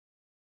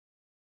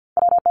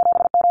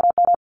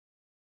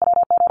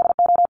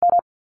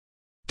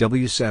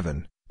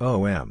W7,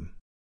 OM.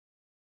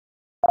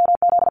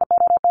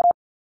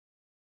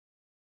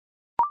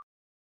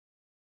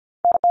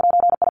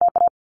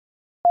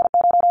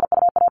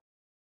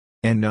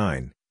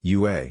 N9,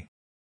 UA.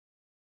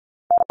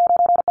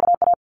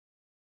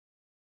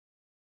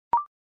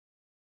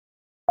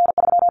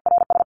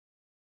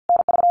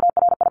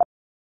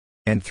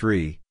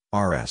 N3,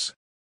 RS.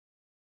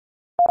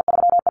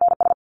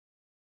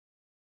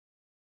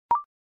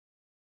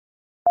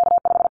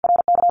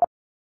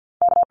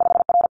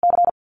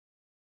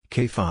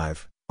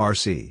 K5,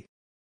 RC.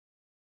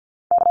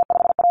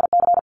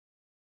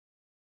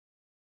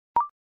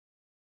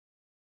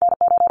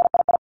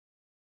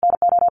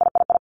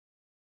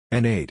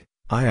 N8,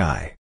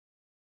 II.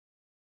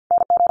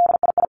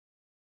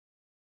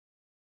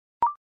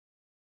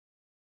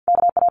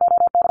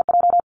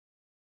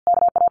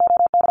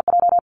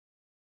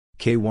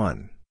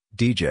 K1,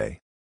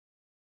 DJ.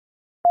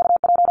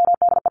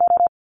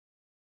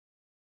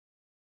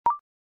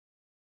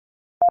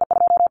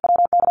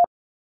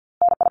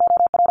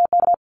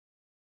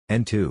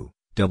 N2,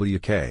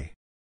 WK.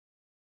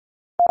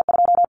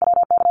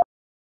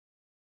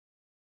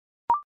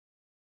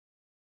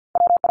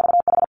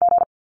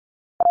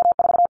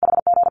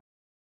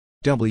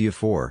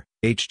 W4,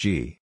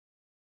 HG.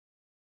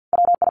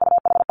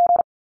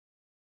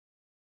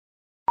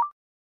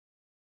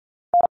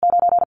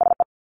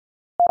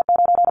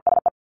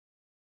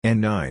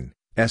 N9,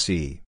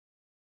 SE.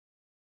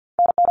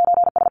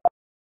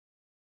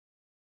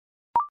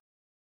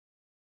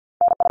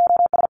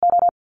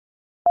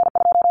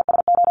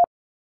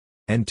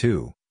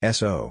 N2,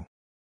 SO.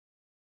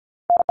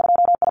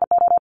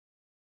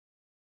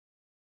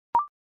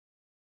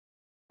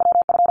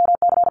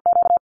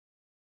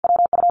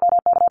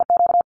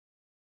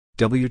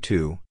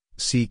 W2,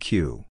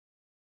 CQ.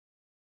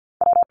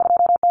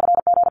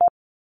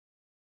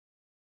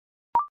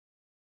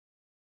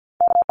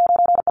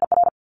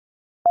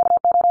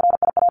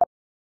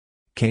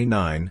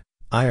 K9,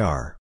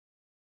 IR.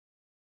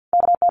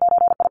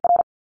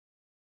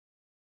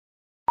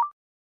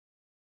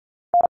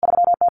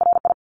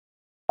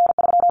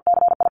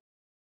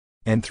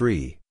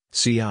 N3,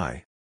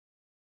 CI.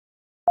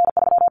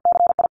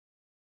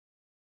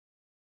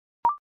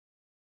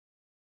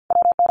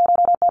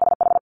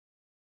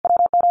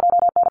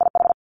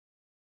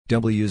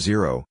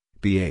 W0,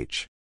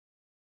 BH.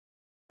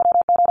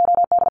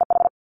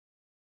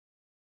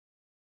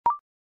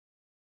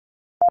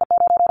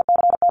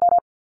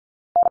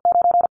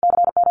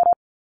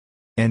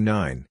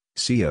 N9,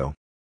 CO.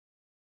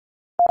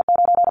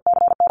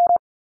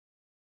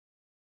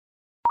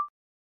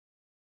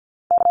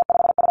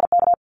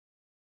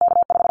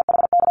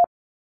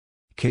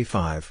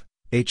 K5,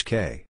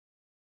 HK.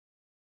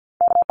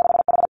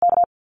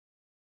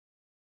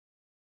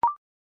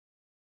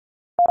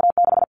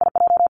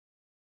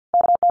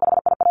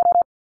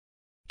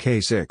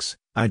 K6,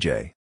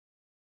 IJ.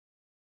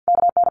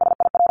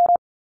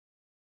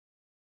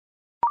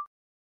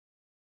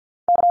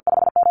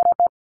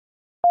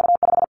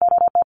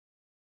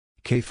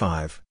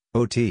 K5,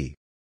 OT.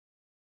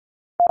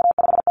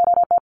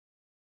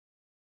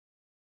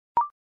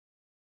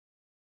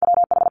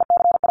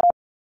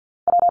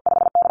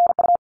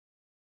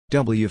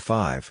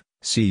 W5,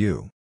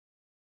 CU.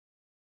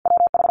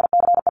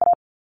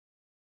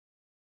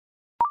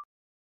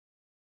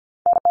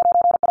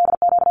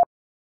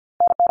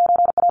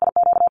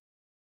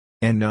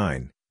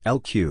 N9,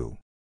 LQ.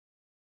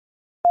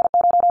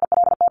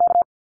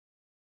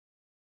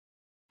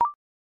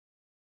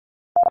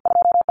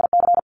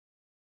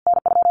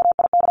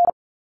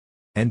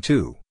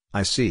 N2,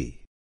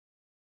 IC.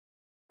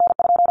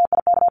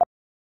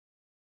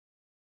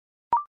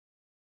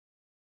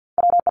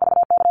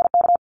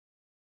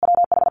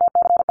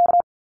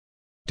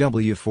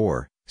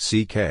 W4,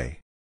 CK.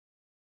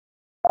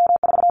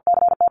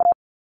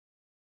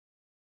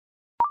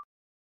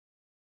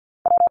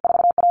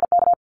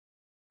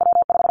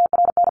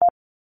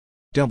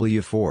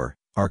 W4,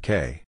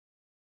 RK.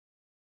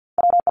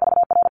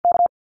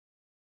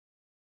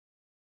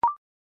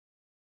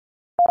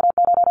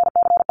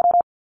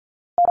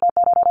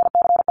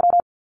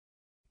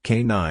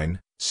 K9,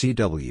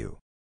 CW.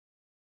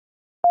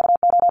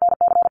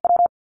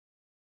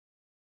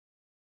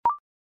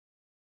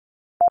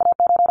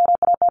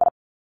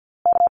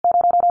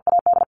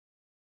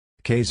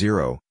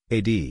 K0,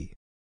 AD.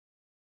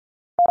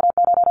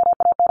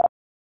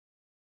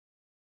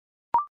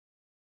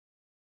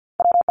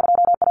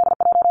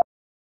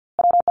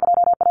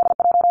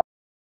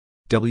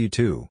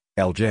 W2,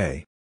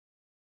 LJ.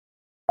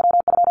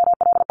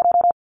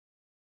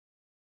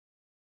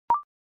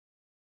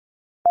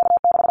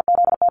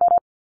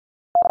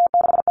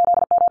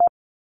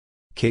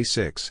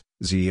 K6,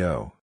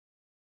 ZO.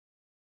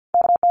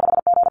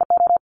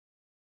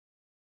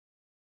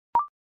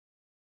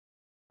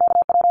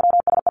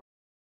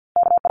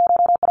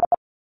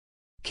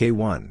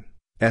 K1,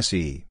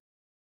 SE.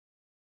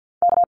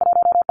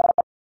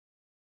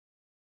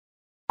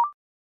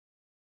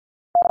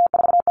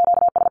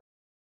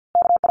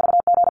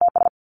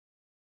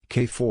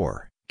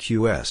 K4,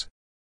 QS.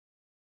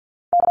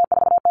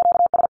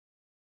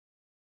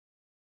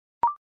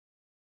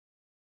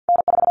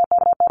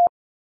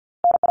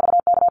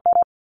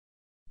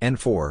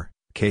 N4,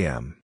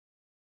 KM.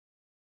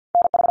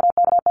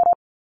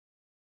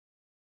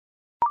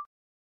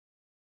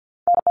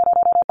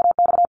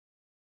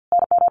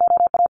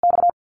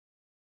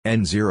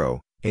 N0,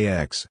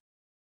 AX.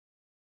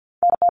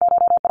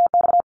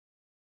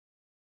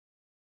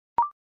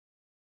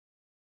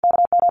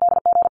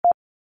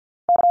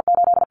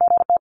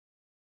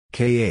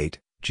 K8,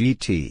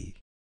 GT.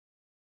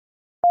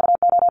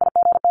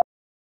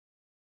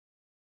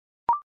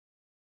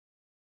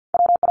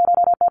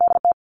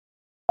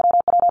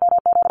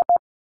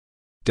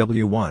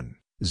 W1,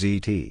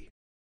 ZT.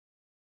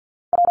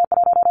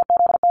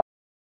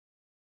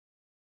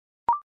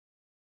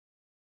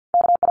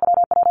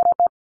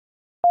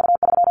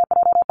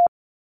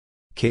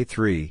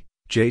 K3,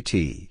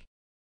 JT.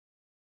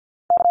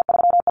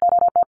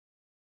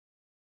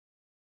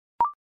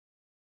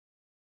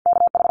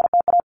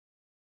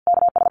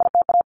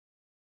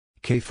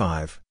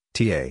 K5,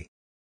 TA.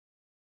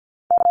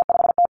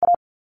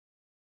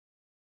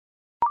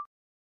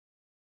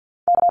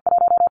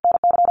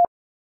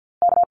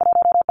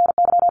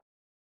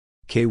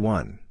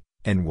 K1,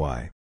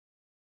 NY.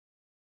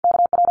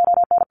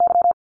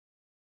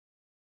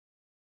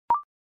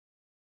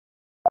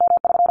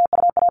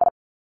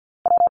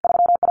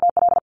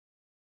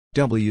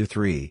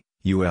 W3,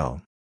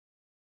 UL.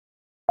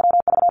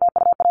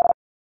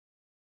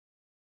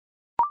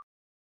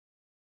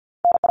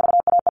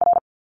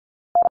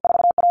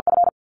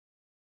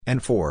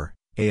 N4,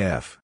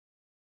 AF.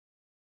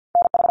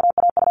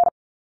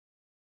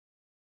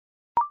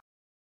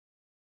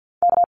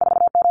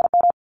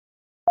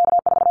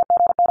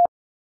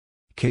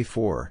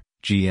 K4,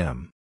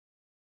 GM.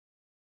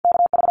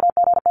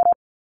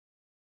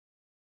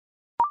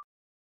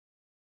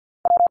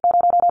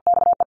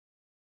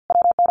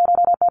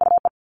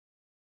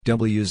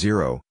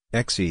 W0,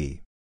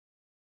 XE.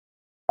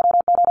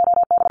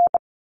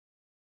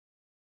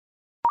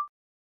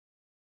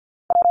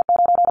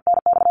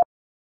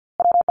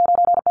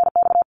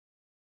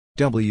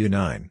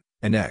 W9,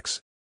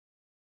 NX.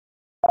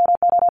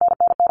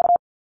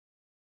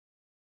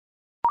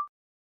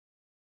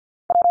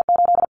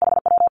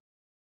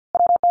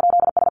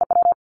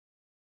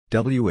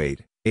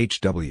 W8,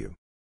 HW.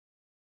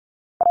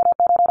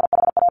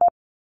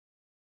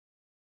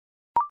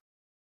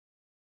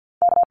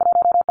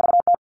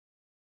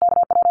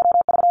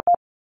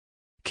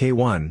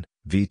 K1,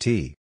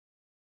 VT.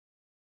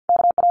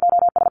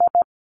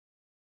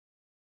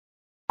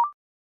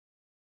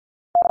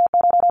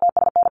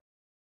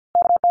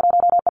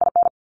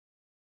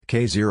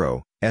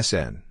 K0,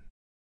 SN.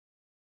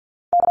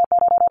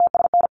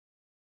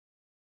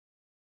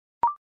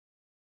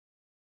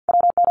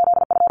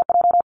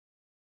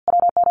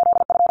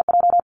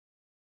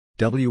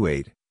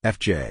 W8,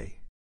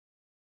 FJ.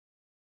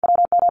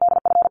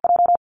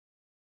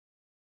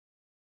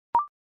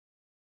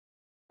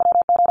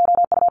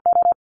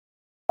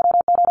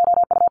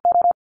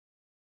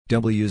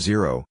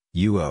 W0,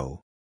 UO.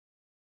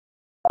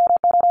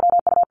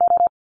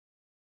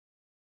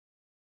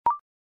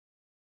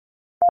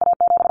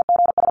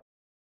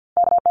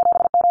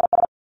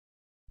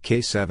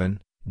 K7,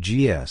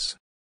 GS.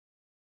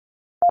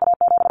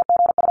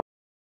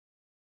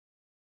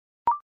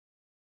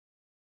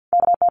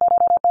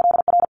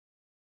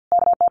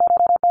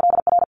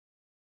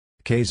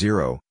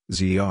 K0,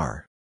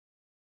 ZR.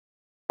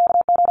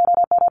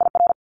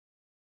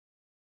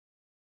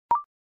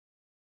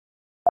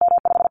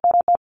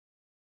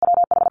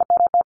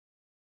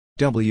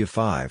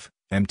 W5,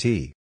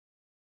 MT.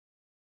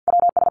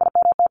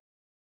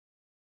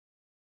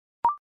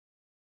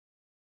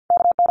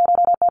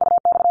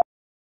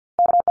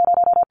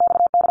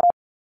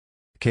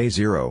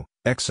 K0,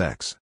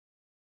 XX.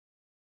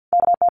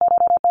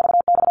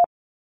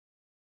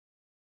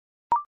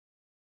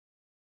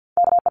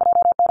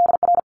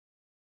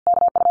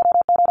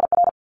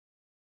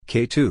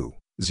 K2,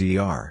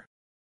 ZR.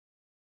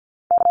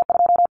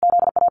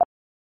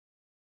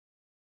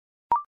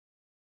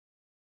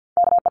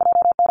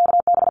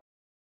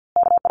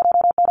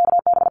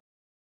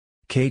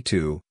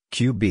 K2,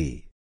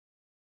 QB.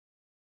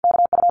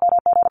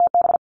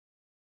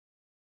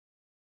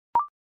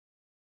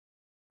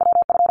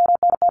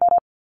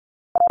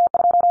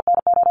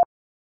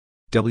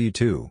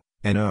 W2,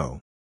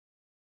 NO.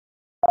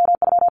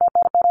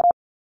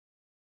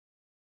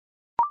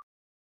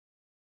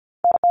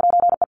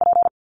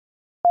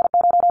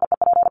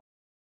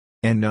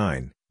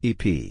 N9,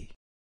 EP.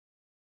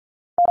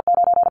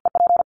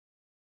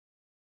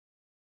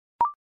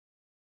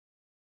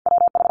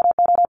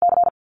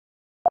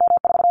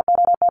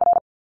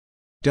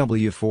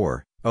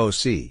 W4,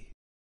 OC.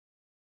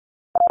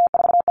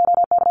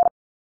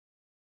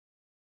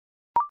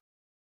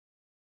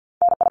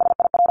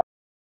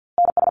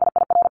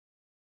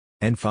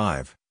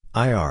 N5,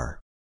 IR.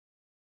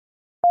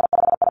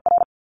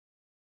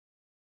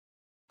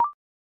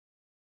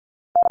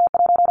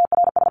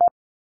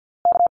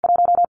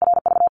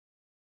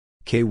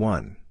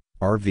 K1,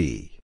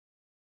 RV.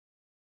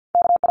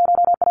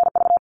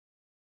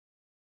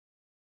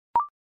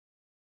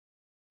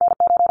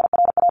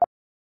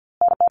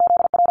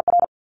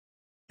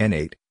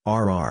 N8,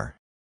 RR.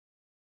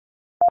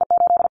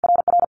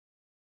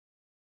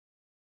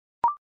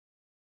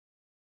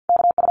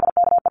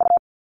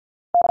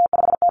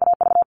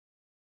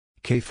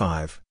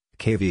 K5,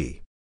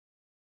 KV.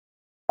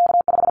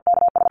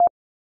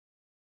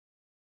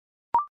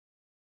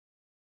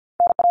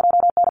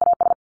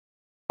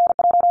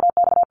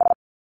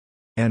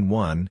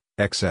 N1,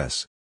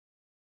 XS.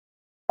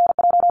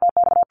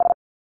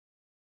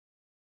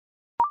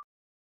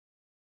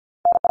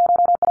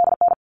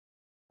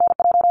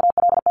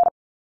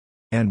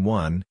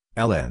 N1,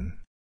 LN.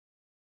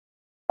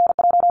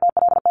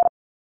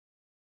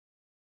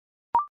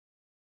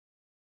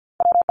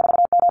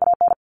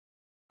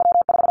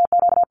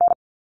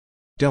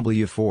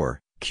 W4,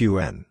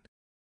 QN.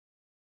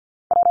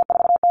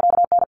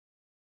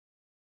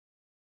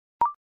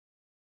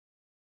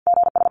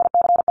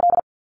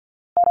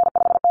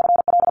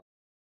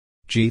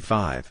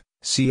 G5,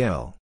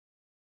 CL.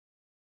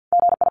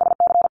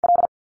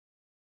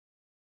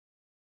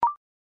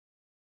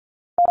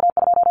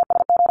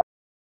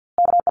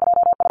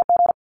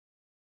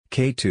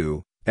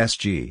 K2,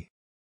 SG.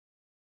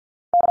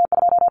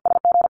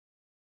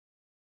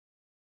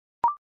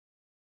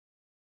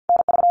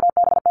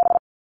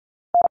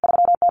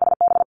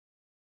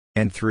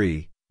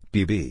 N3,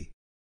 BB.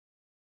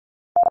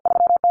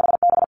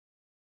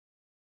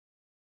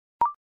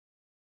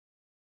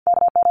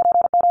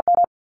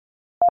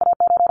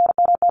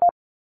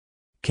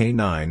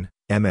 K9,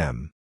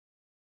 MM.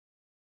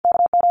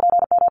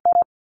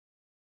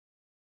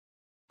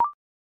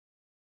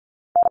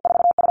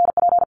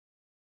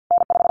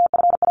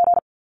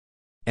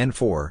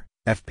 N4,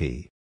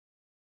 FP.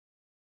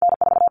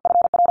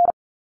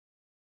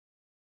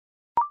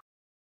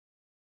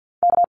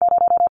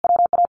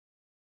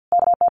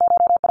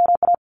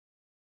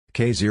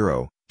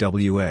 K0,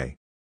 WA.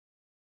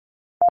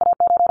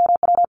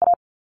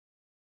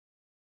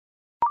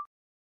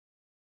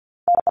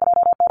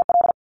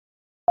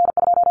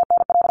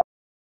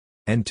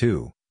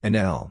 N2,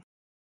 NL.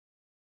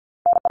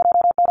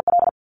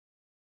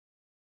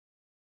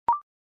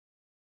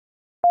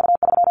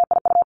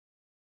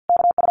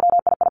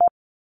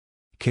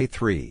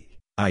 K3,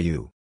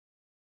 IU.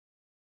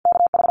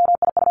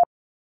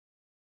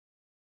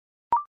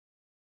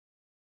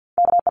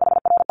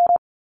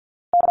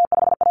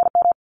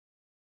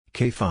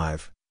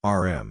 K5,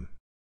 RM.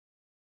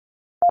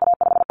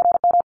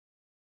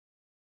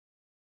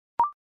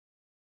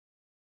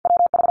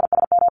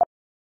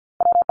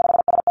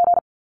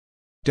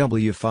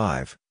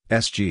 W5,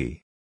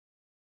 SG.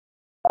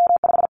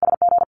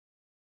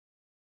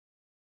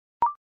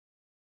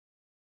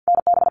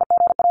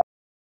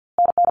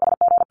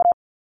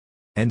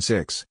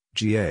 N6,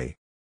 GA.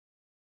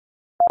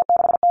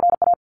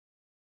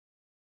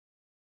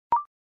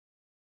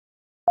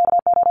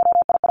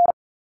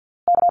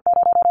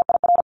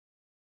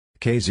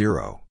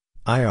 K0,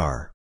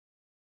 IR.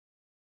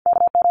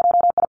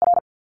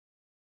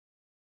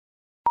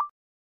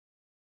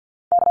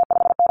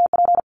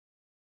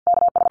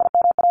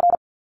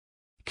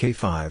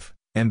 K5,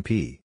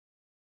 MP.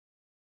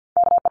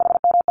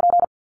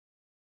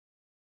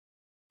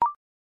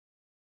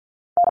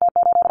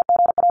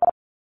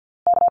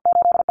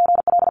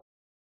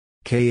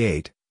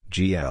 K8,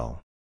 GL.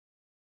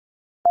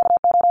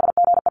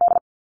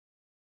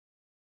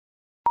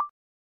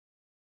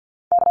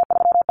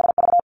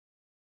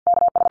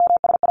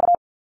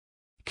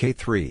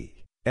 K3,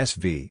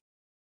 SV.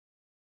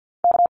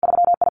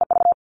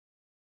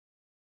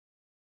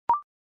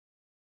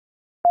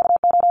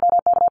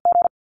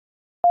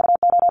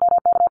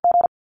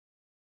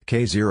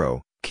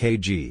 K0,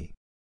 KG.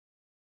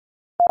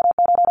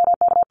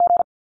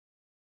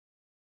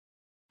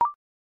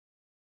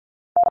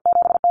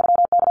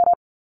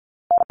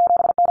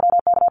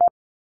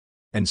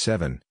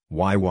 N7,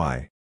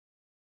 YY.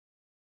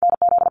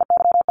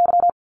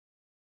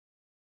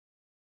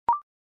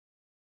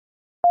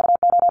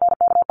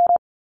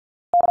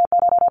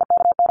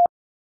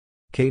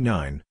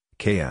 K9,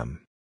 KM.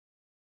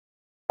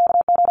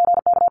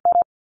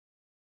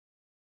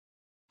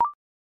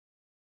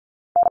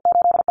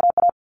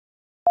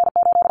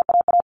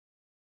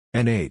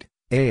 N8,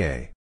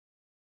 AA.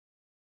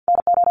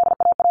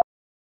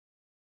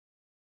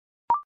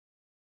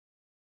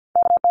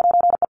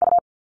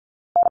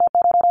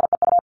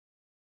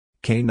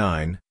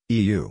 K9,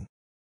 EU.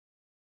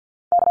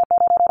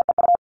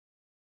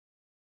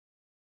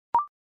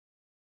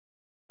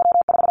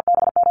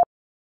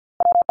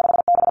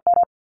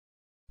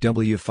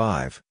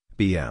 W5,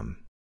 BM.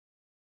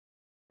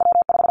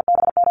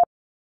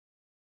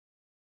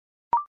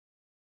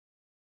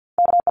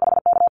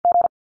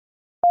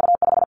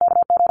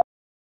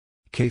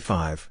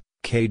 K5,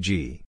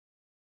 KG.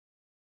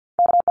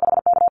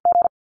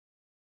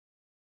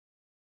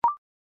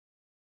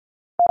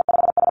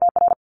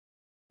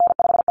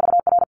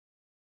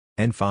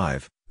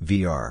 N5,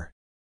 VR.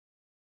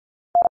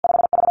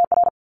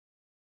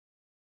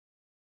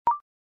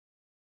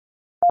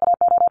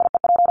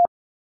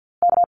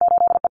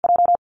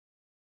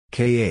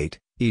 K8,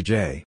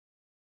 EJ.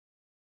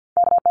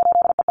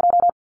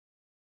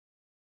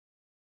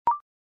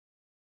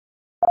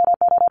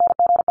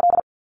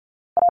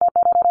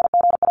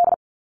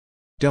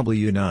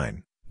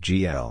 W9,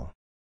 GL.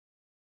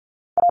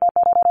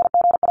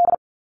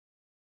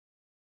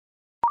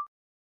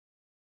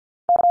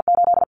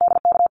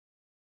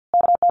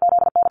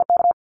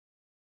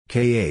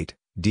 K8,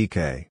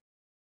 DK.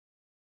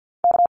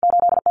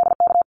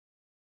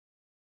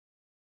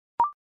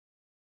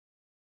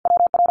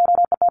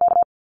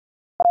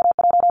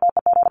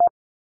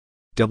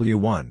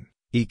 W1,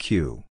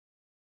 EQ.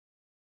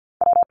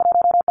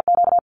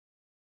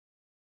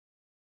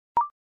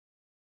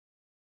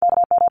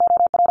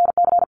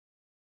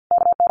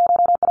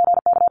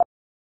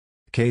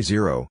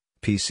 K0,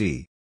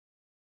 PC.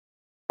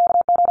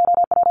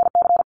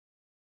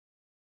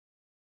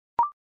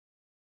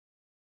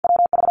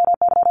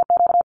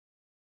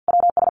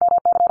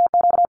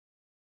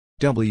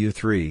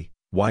 W3,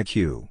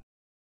 YQ.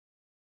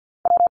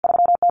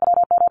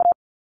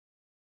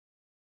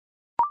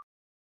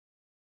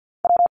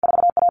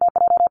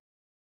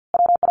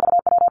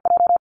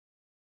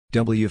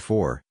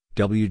 W4,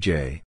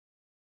 WJ.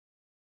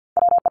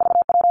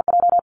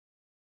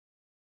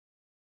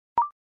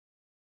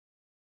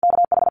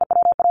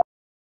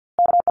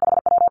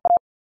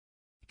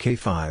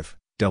 K5,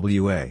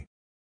 WA.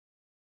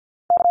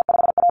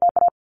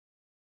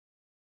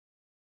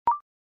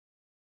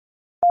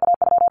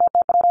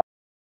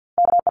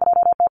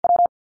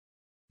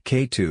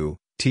 K2,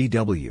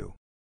 TW.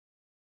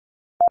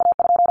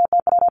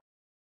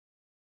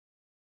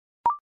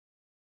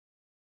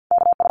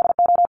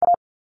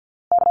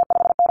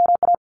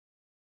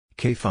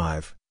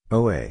 K5,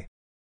 OA.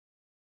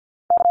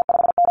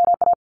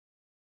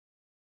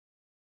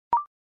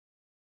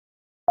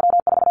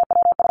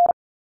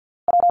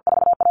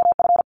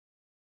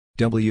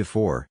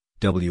 W4,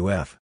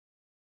 WF.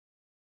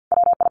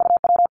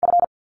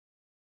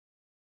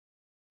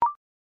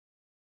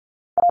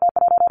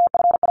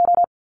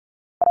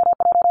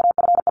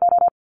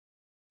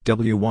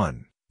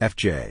 W1,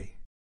 FJ.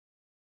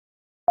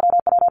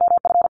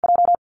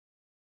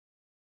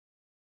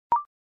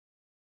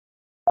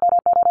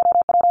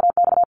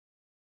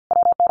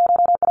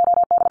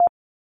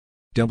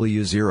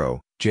 W0,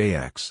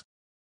 JX.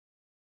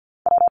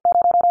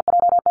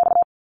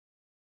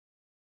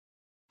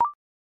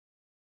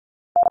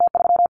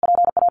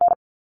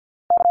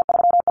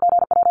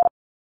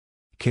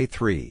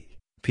 K3,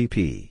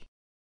 PP.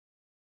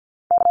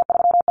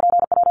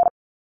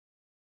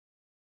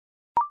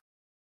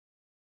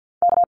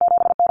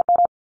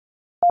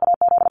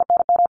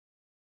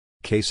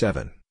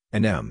 K7,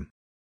 NM.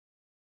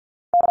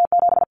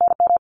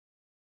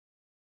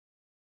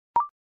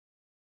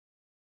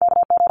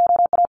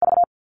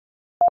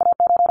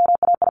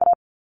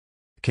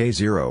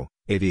 K0,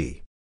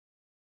 AV.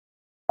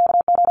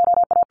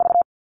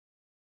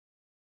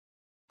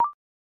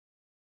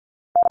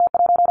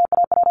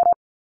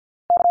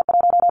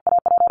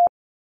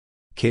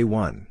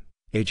 K1,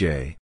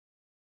 AJ.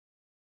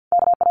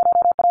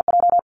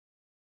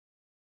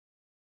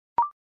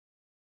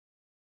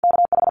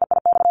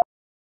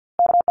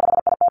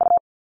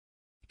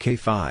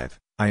 K5,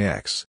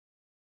 IX.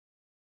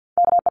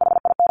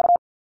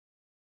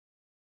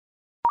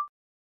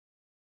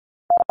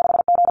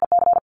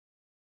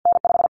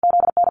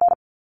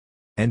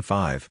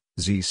 N5,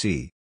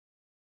 ZC.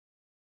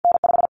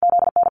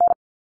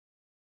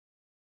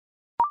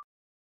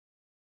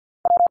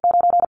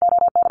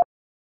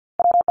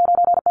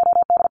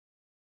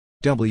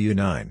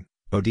 W9,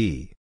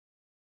 OD.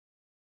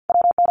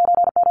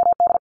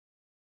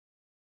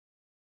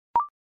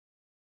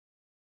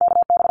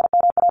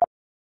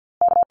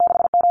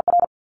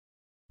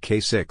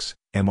 K6,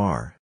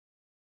 MR.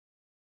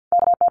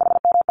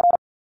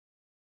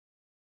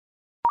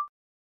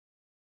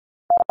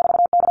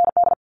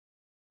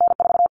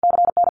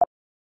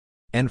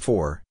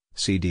 N4,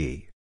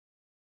 CD.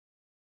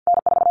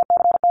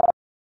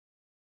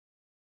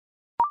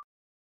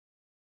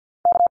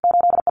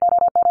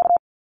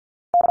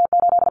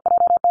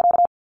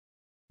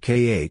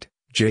 K8,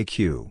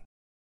 JQ.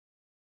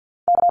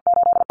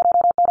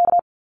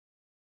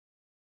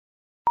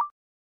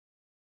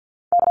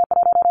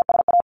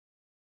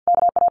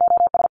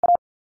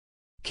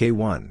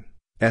 K1,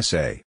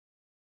 SA.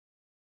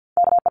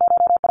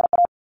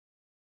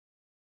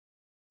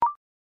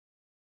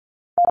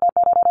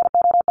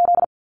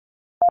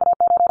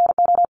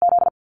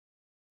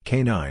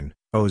 K9,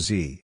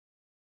 OZ.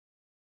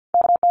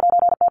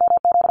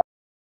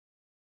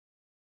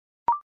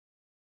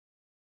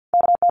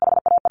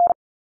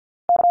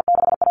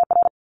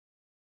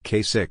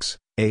 K6,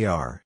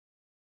 AR.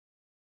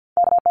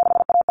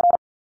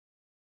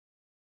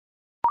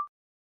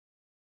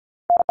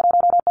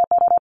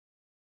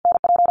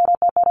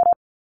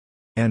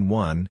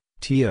 N1,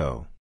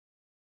 TO.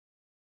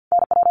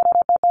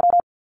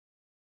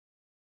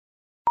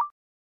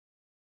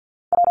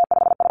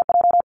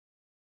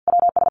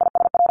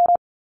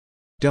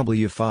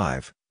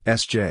 W5,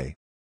 SJ.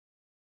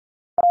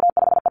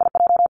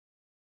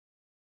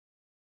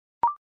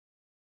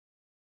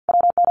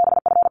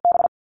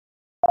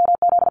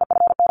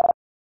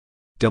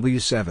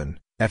 W7,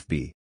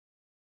 FB.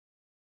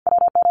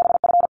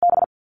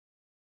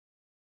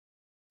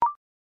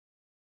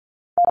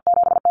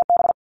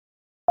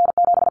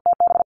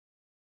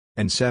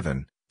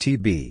 N7,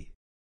 TB.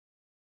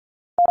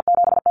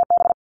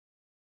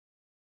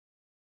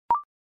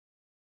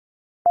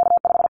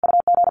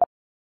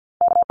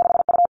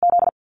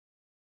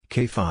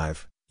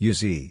 K5,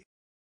 UZ.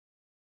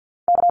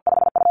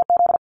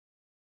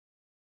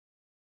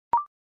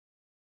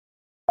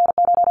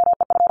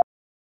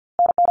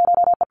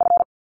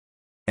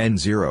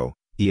 N0,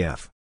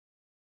 EF.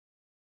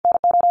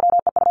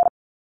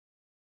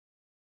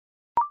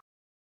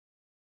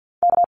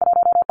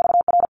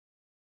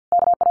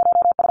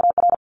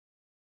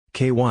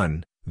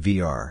 K1,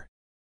 VR.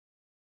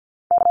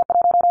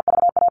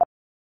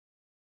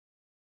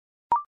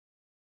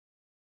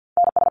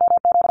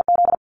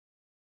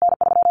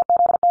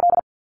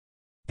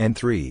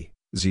 N3,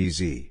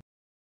 ZZ.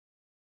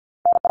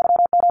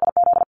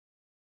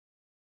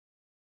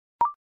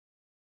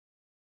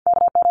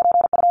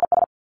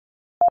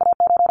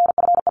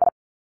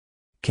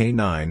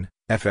 K9,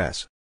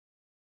 FS.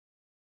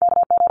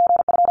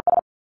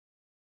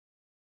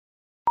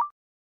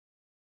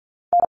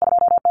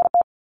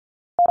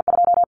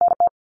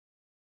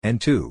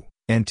 N2,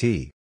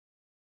 NT.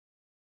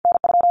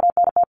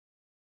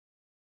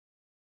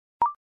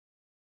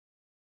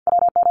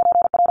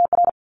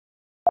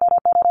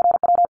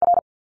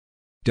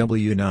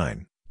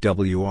 W9,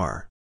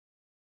 WR.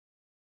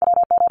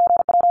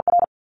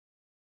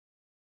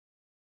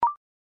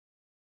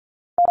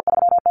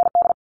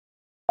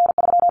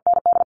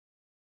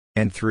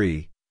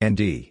 N3,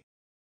 ND.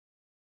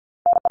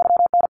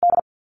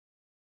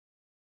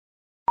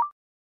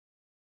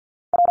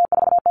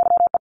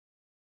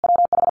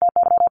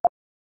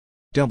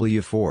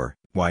 W4,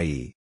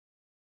 YE.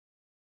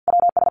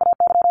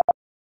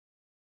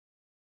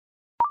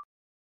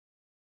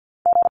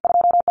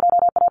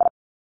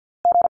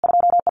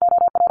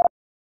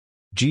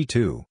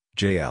 G2,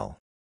 JL.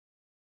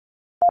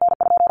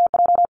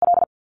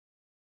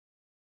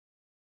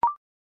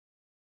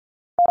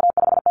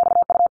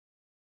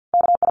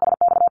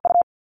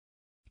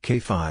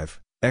 K5,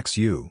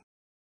 XU.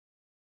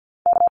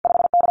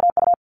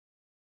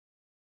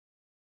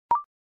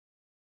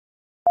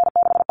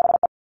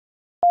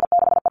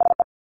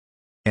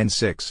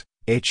 N6,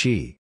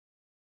 HE.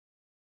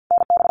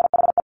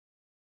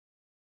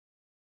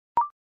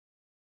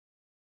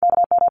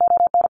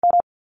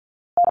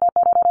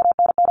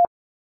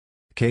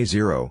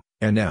 K0,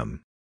 NM.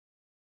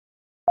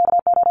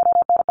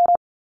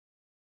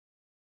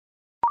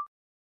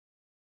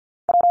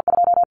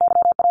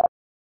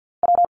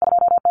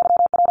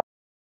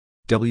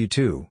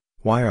 W2,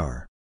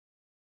 YR.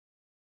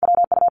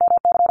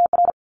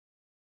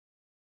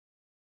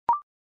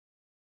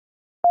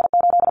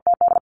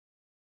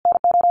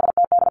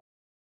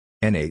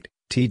 N8,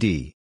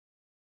 TD.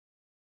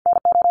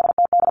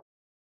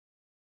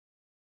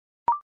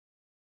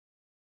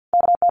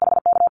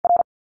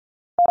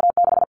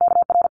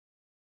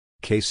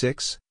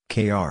 K6,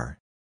 KR.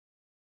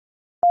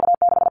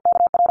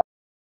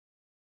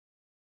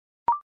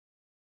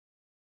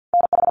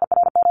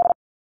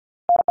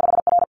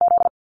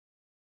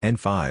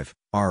 N5,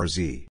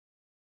 RZ.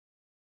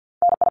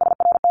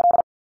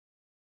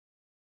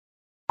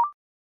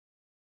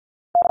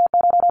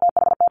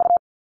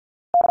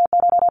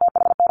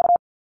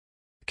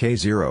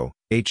 K0,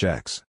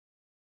 HX.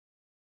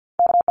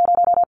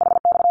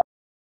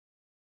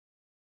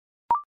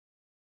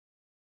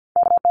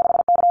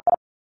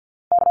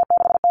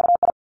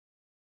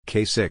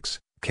 K6,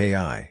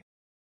 KI.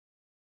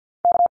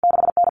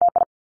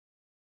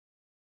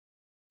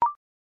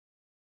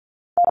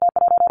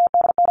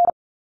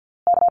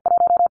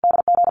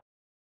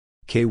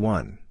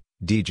 K1,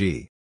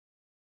 DG.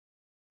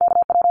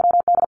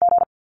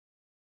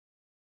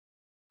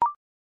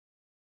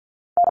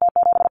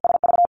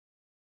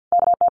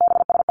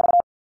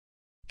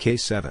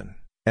 K7,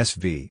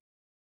 SV.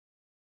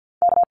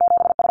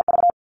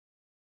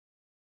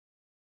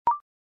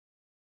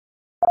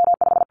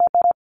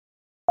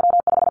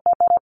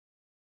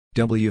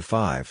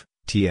 W5,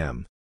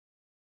 TM.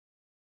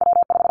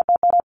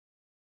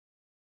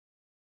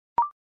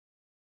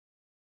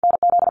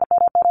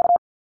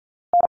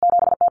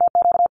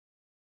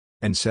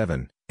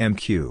 N7,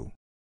 MQ.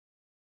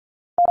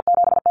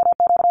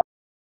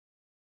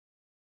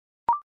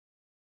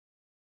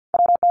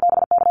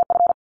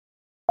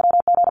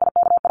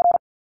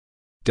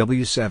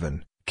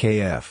 W7,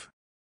 KF.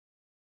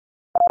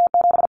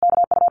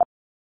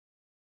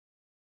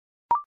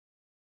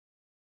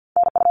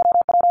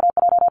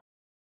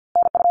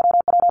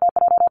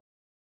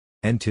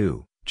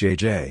 N2,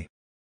 JJ.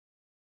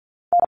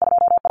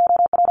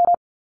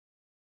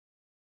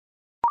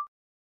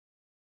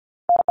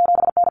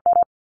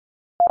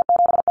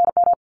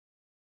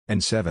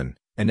 N7,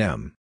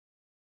 NM.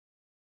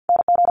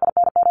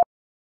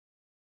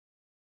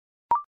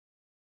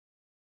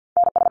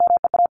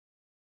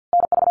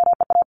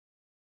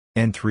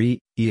 N3,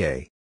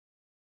 EA.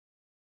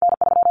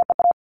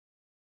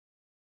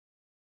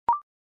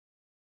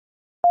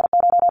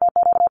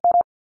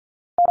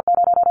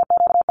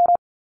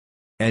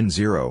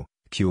 N0,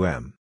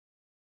 QM.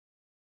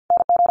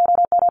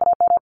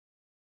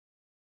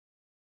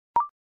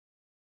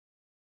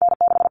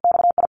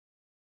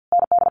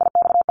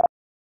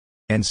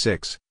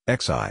 N6,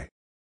 XI.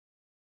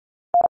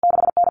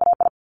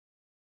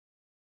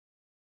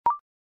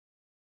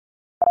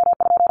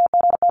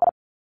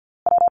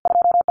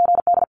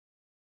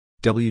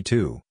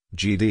 W2,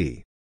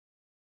 GD.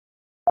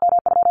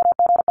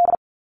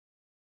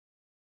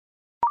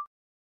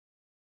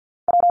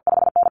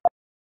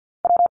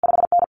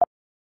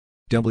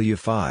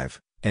 W5,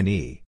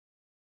 NE.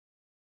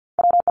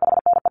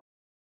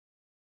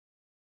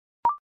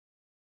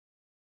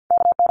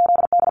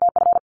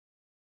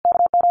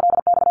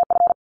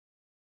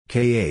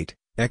 K8,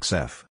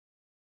 XF.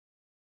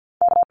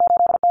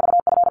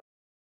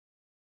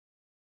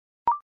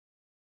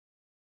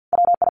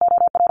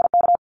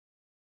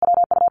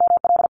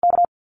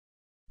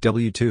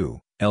 W2,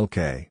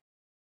 LK.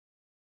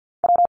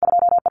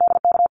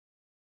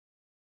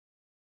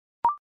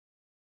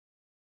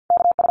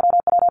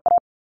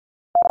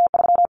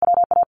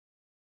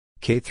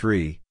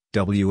 K3,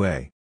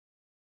 WA.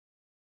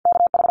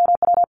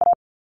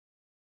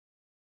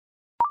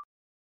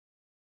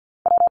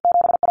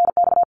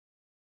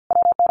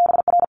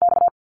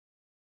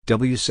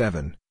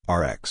 W7,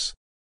 RX.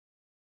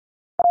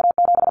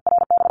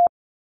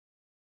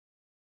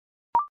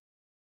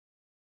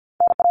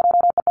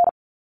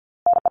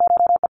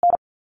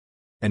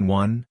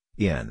 N1,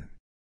 EN.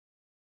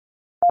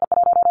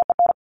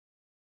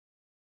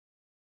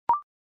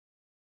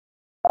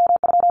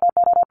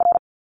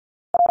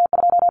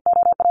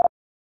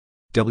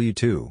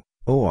 W2,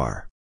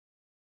 OR.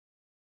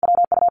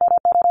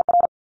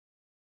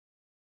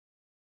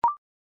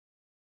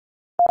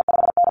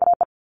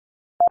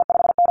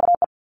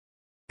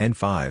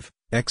 N5,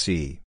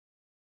 XE.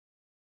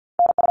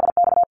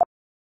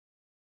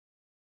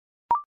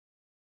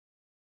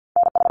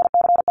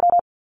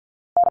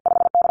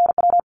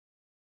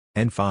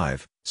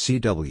 N5,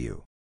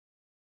 CW.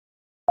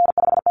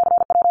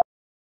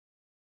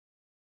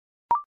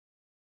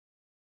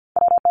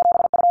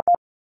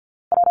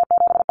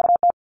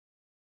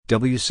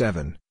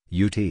 W7,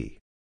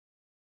 UT.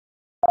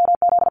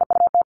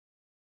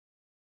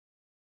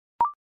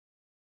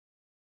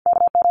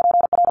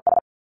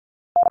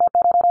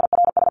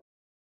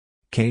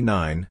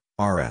 K9,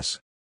 RS.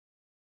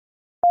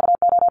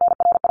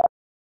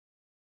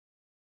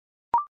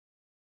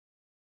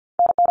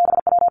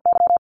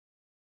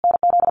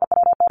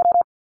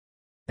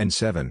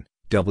 N7,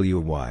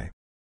 WY.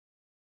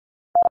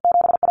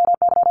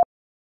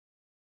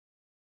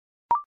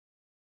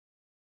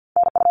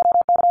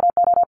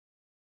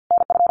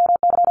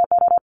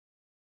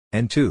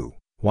 N2,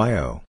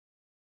 YO.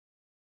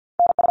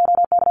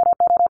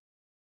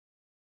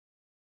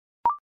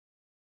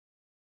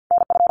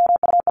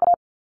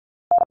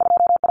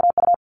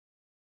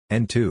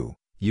 N2,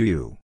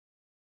 UU.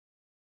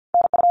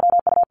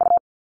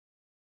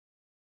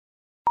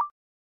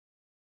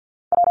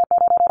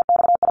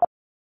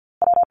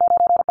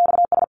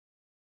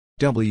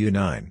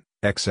 W9,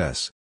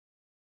 XS.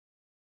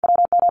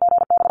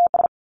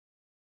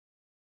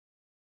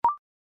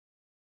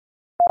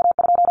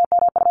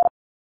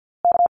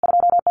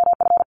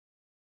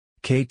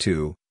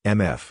 K2,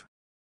 MF.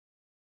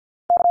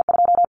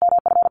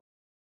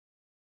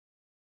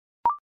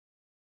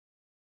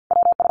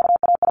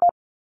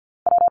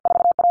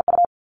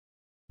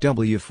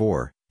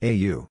 W4,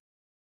 AU.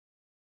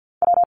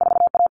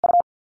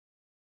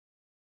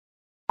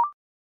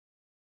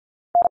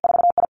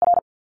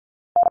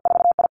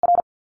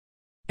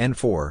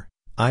 N4,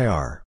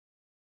 IR.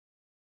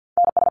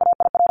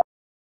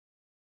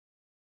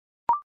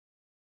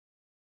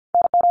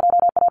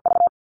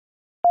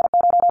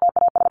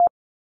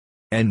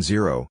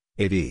 N0,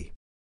 AD.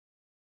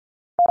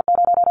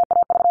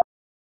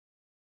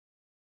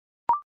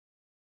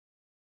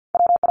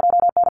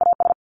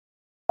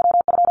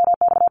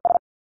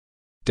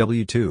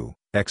 W2,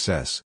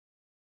 XS.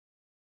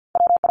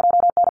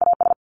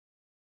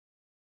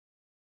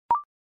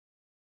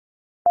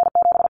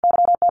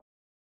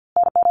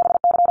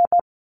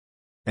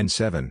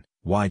 N7,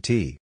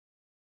 YT.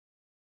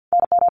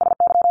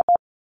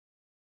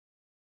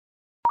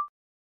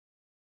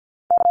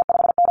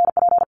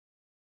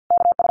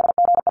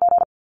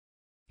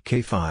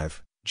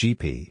 K5,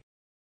 GP.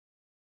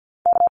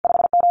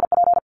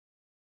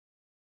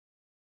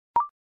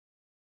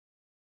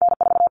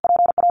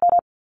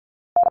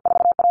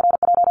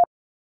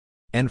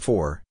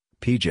 N4,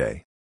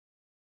 PJ.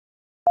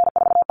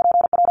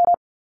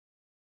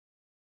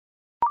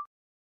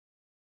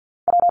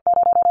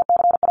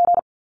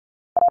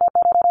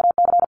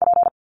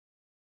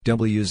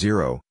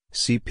 W0,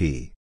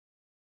 CP.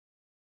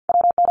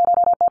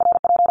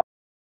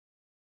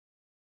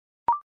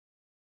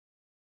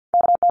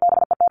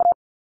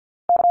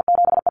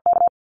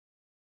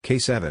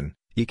 K7,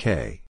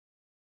 EK.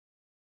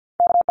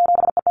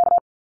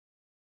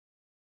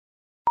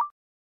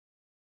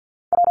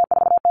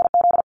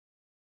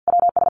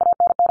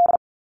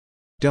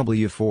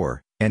 W4,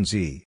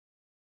 NZ.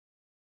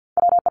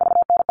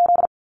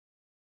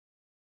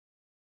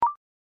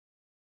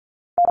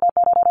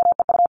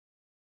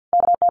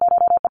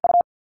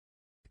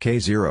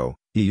 K0,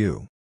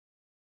 EU.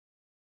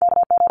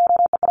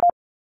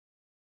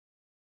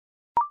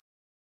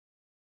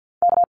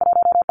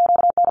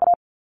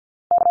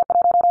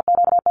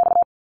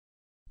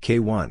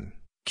 K1,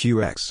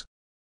 QX.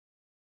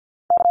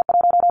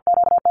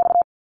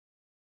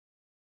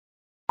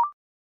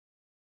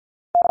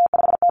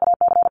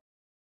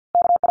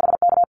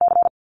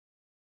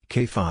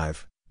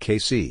 K5,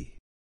 KC.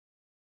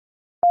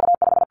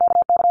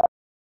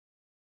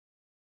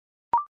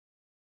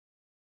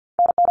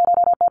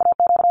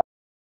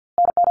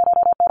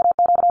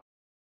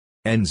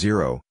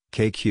 N0,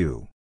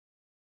 KQ.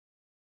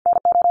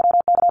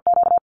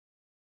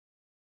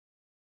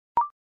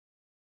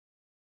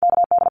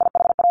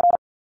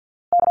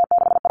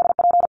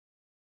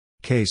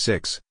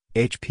 K6,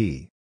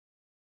 HP.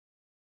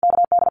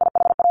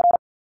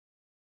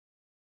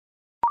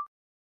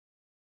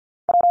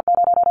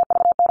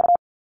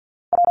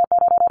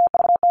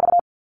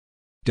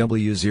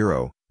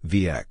 W0,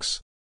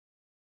 VX.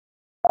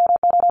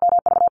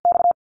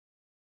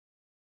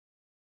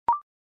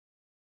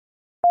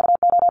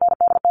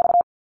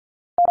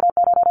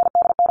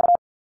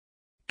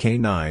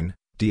 K9,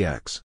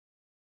 DX.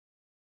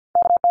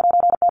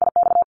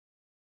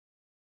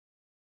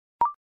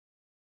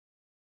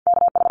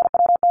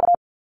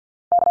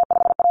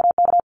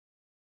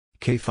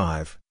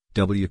 K5,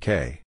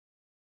 WK.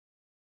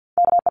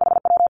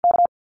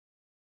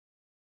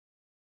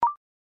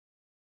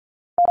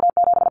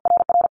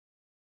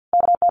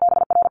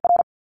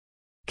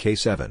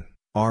 K7,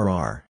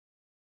 RR.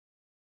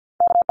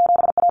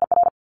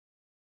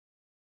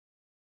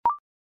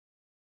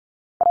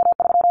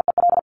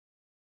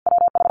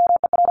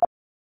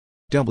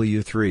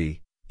 W3,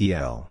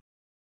 EL.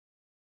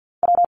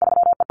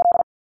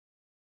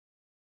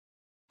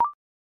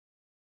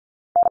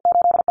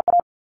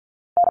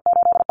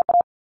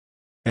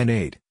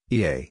 N8,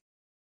 EA.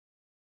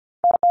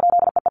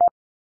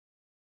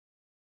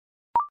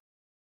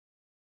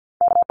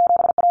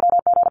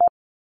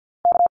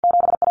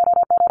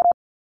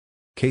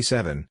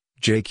 K7,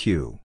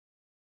 JQ.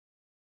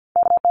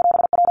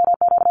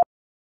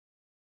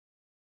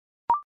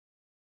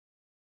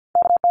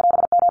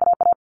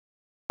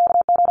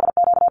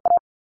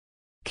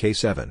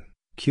 K7,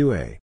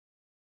 QA.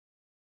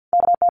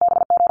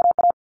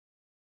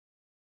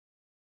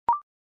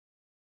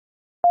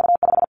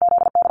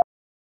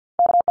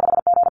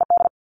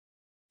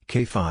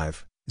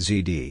 K5,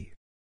 ZD.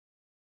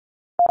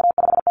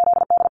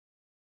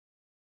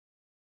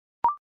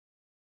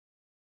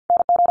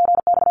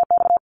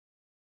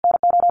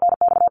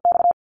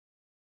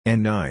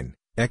 N9,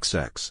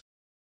 XX.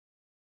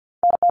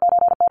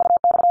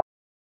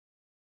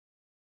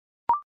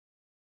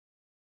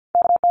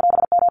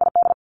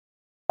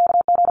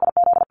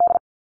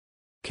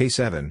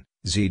 K7,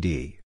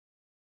 ZD.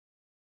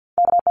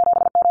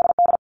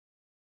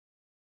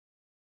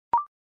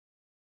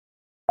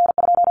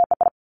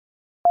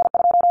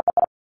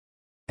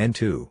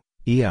 N2,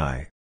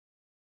 EI.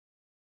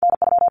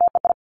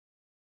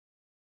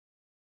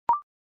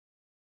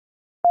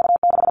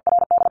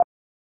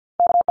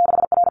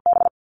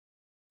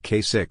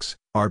 K6,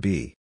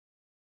 RB.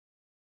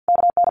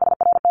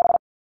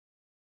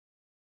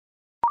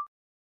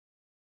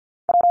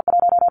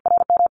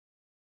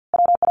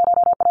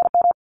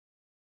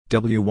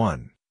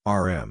 W1,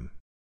 RM.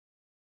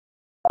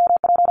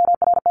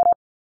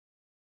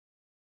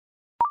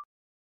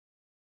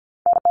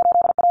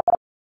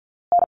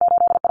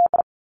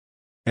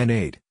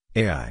 N8,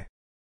 AI.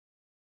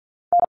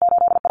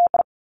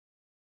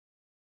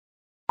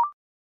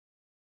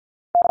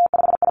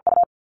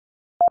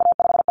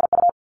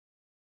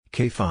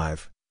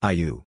 K5,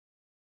 IU.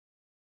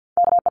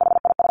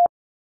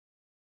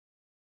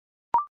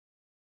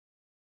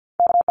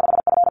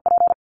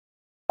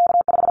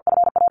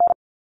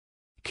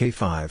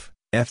 K5,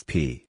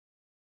 FP.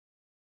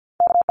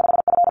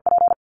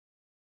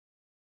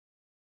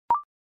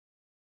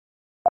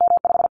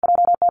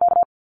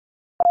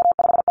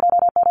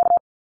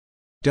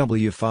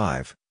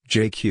 W5,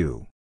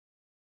 JQ.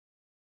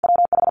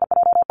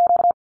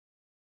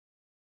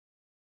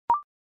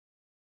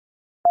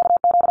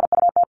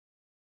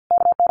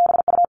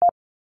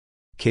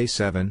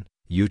 K7,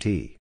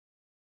 UT.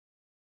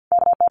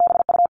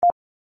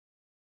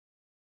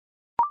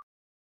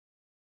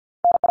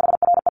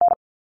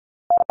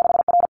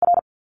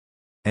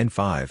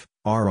 N5,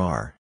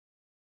 RR.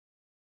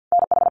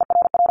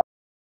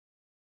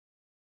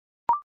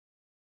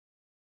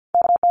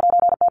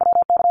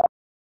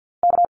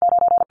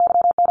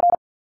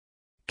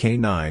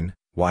 K9,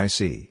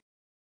 YC.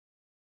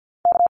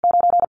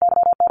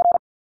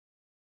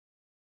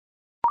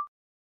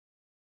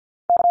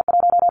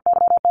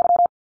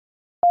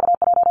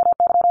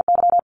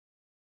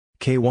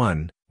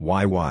 K1,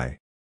 YY.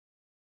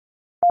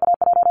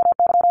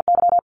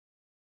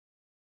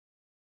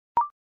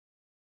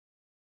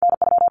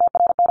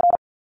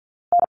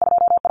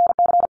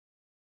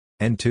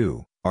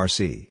 N2,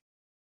 RC.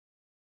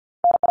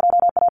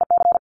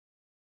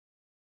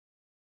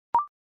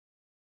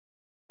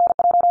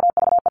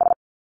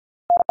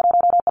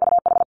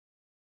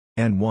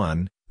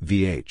 N1,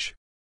 VH.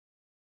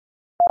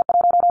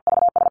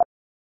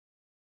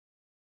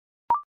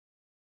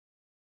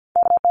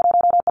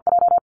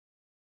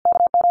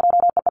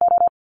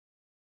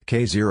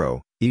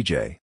 K0,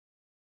 EJ.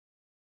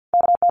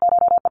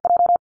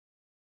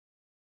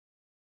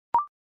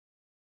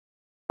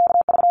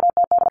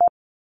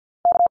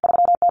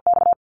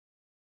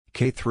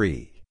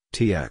 K3,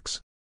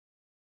 TX.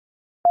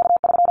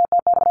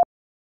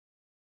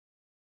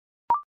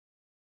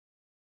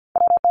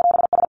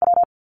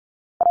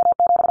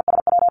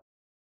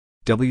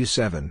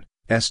 W7,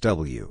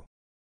 SW.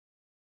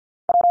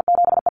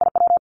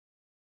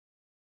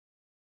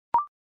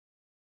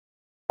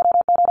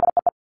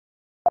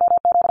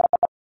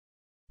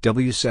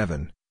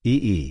 W7,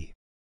 EE.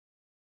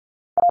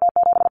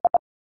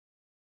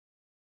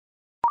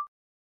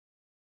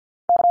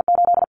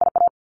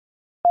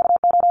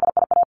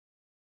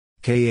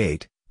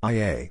 K8,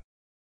 IA.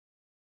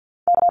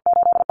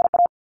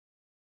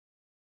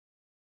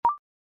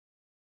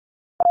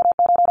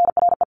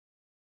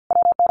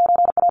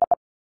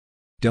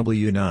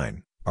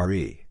 W9,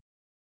 RE.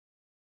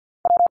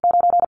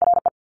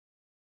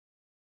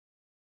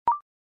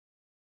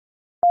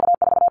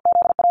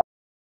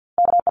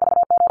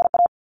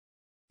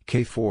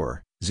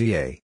 K4,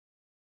 ZA.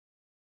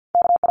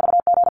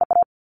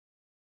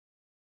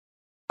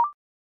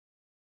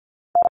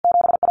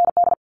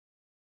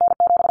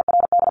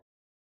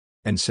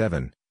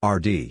 N7,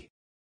 RD.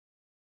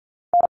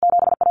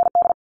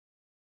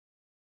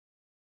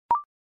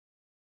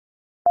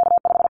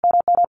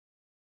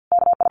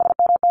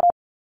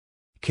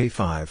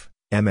 K5,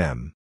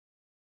 MM.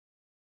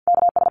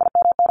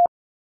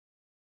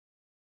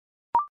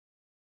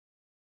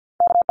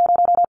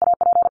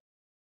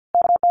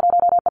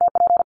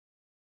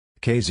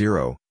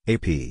 K0,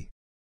 AP.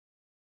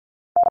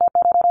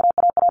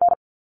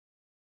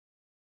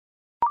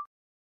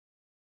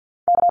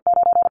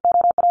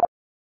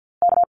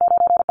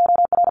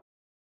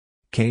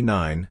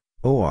 K9,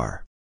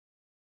 OR.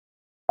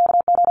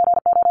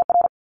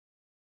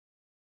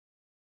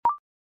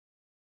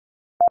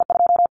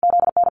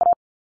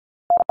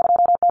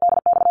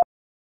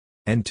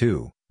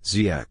 N2,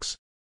 ZX.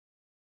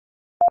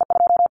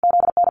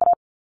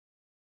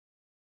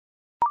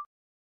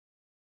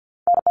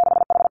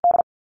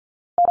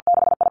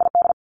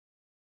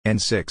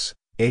 N6,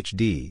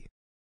 HD.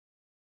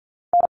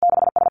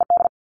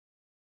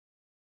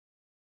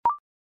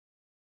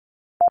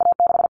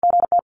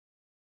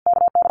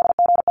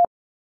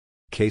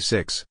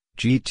 K6,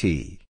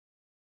 GT.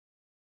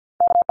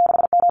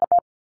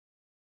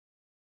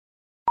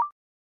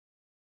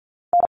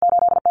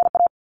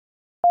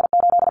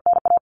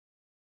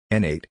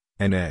 N8,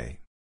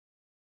 NA.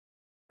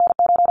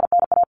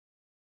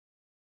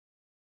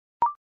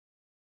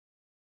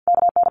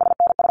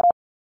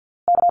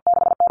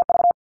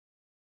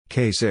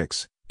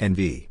 K6,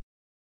 NV.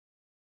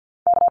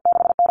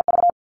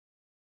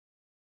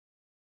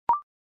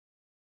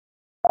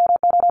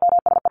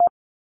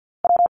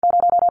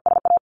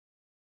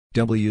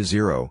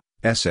 W0,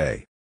 SA.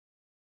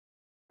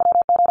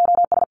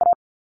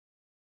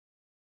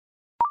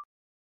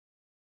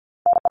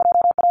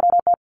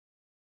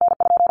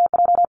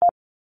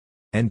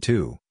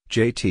 N2,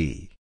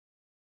 JT.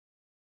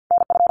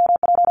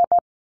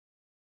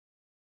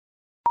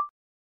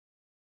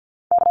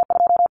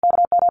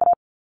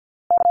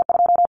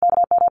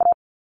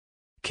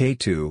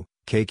 K2,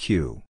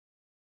 KQ.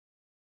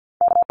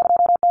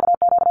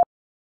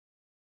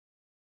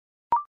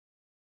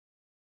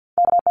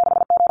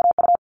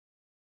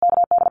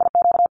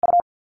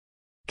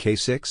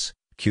 K6,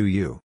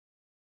 QU.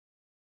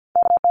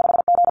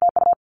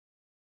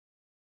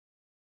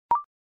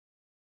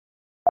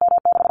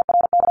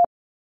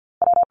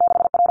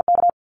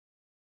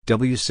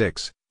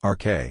 W6,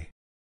 RK.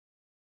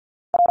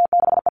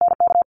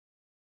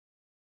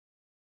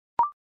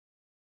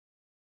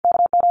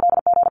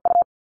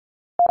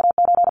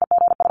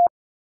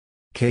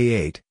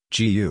 K8,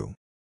 GU.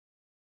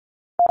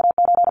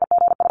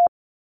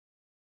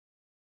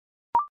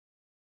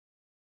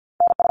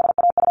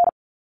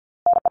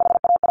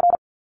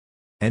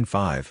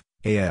 N5,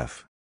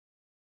 AF.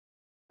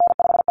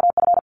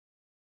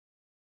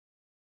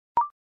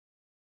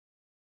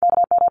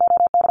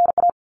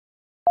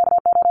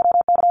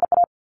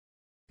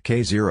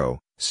 K0,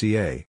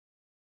 CA.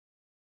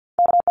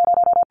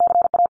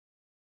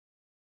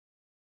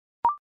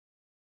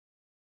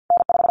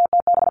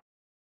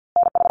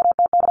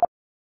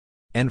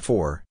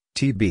 N4,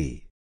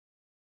 TB.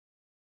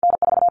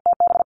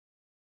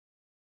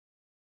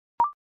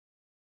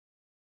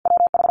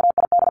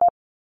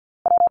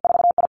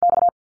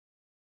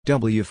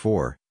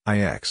 W4,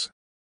 IX.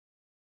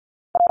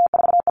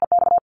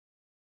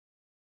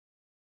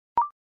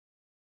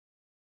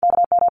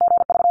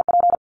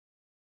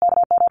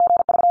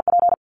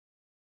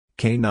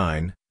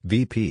 K9,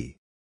 VP.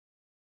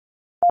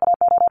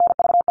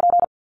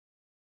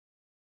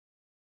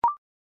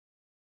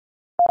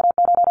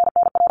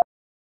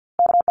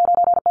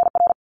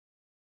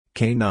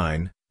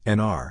 K9,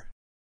 NR.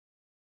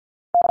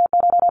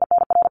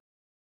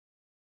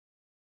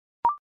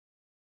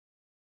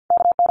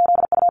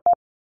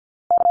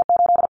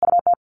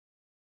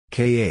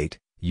 K8,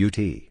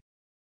 UT.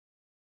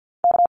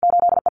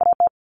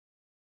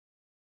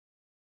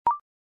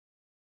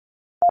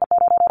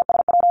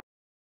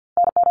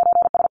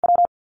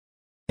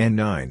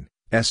 N9,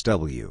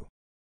 SW.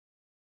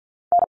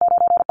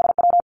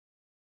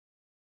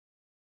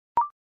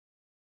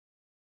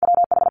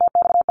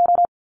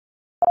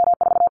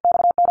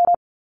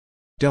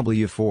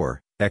 W4,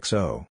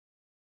 XO.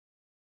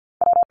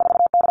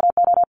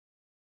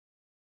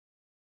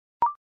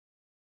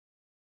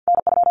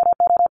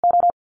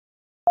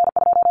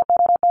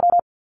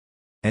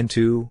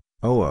 N2,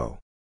 OO.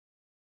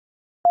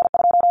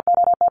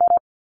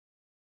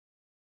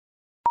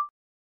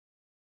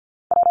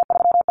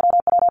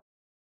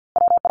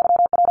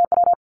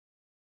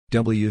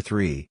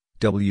 W3,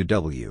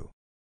 WW.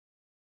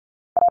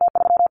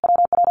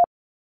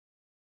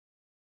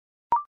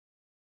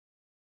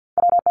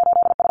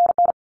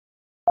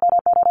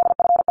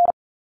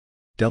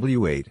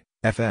 W8,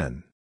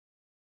 FN.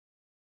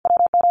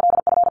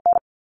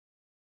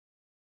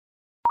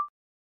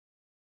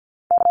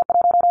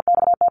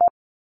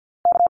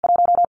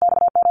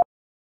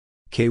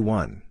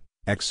 K1,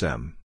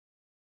 XM.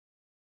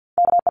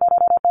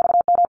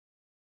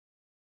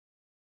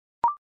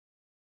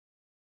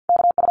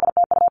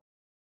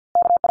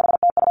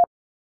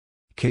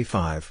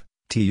 K5,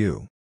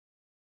 TU.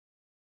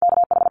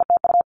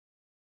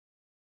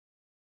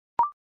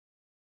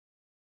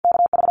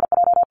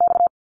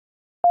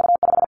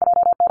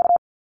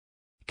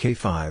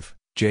 K5,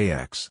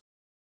 JX.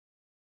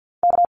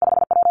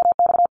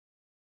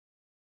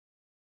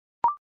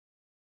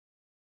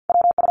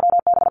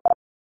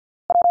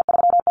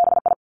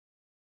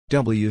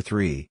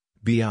 W3,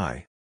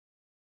 BI.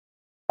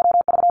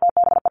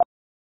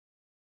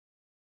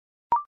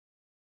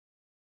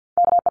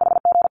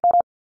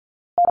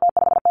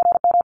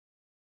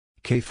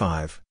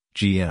 K5,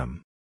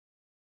 GM.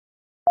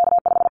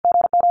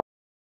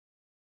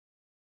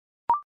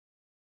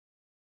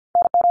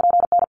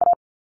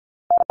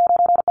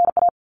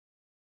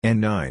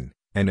 N9,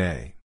 NA.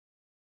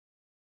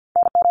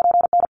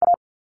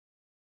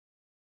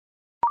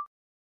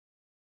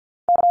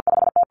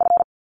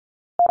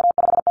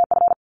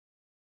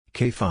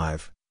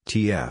 K5,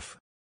 TF.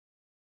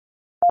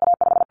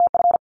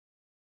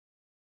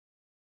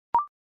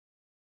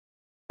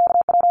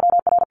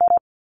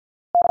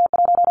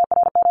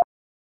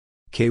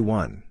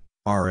 K1,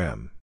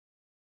 RM.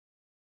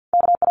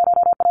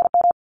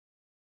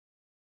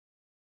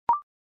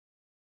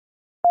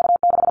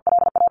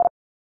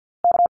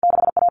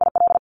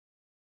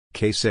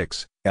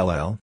 K6,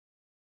 LL.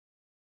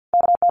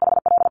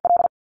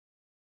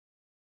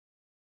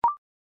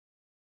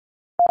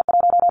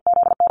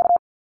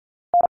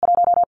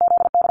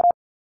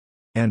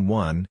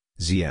 N1,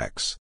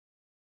 ZX.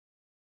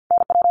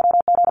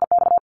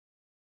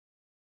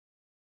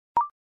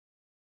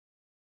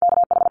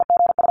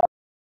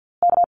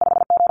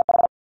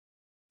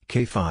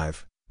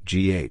 K5,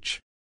 GH.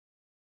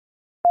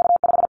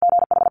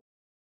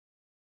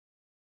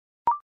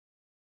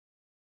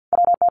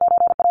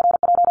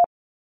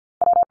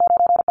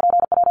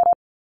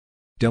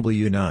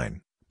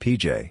 W9,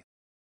 PJ.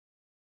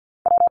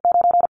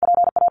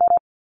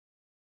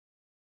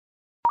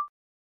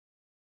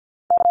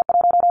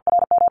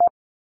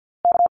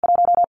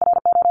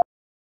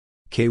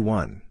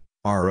 K1,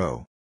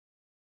 RO.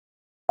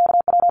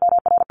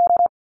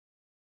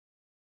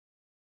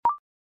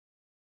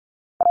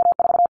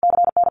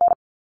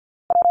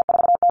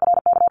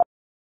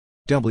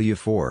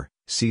 W4,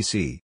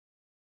 CC.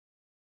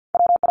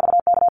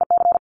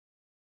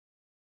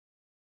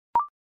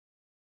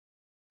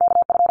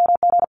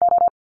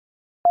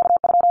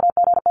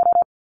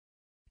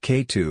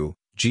 K2,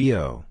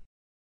 GO.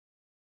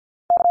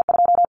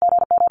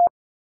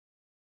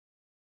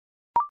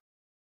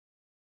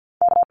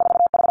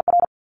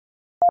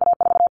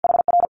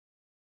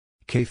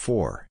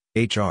 K4,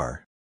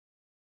 HR.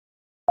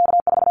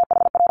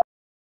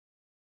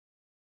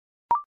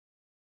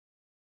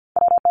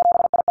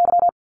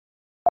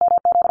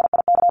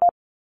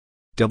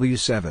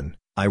 W7,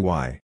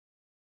 IY.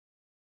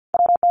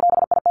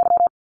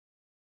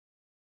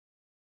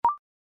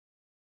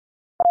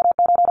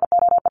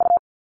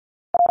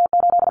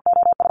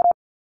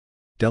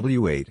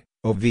 W8,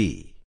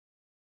 OV.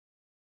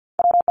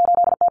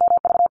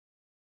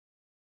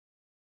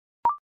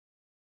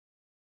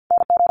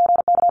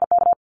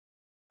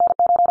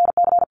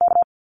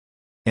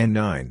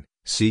 N9,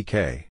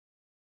 CK.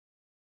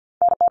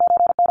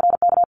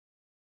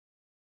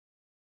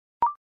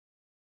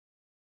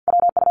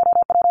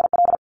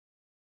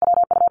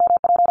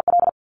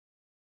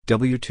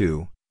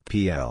 W2,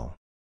 PL.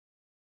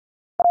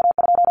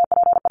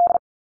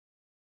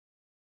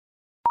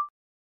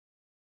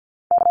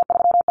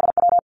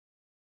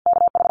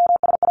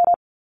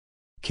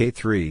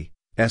 K3,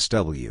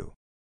 SW.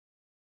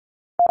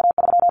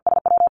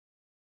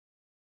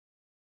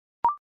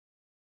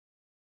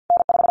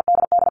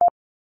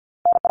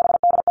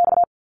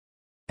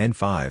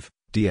 N5,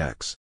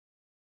 DX.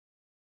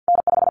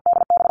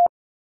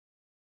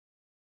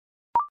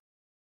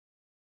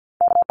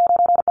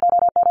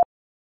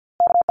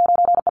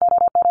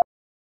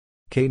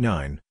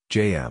 K9,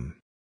 JM.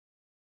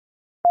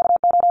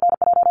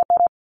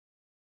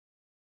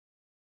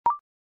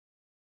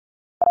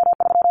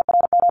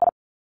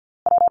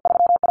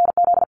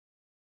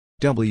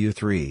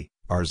 W3,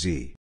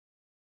 RZ.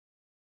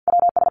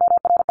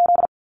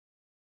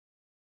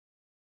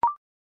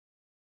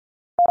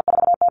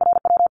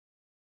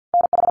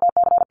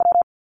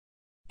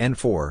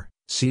 N4,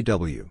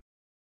 CW.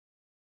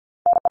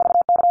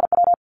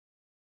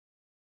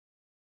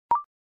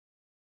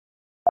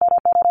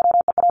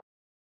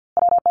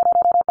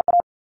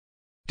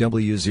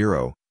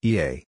 W0,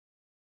 EA.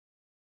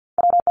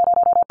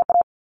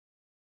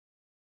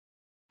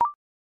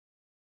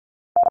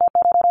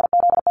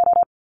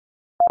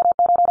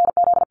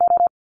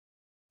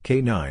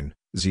 K9,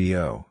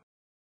 ZO.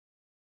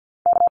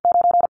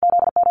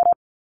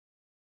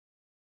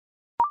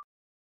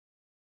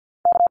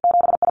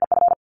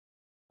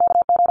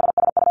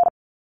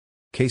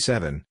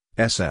 K7,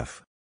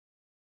 SF.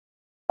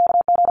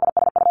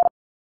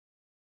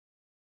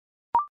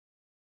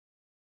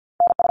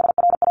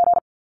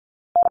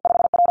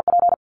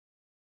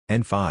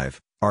 N5,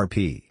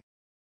 RP.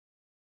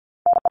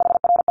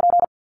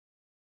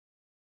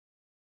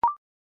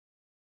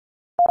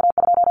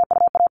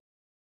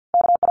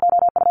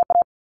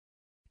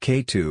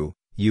 K2,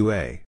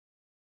 UA.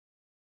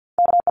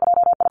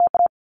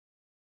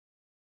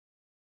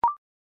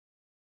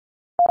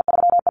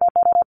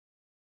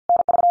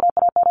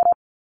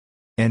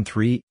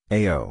 N3,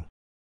 AO.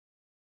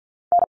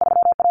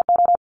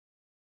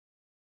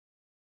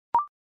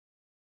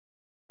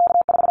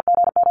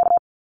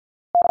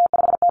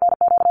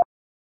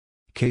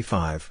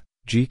 K5,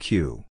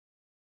 GQ.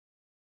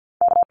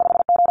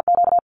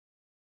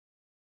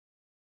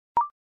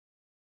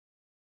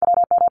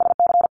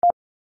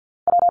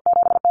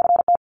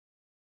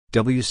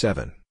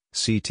 W7,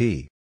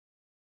 CT.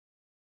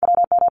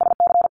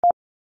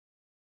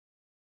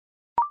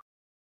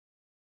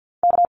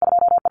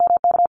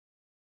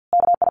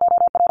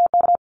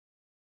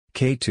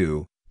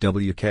 K2,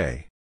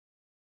 WK.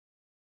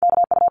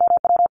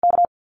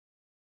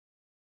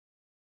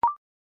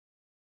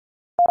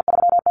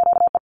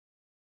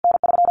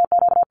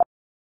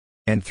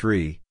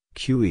 N3,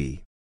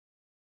 QE.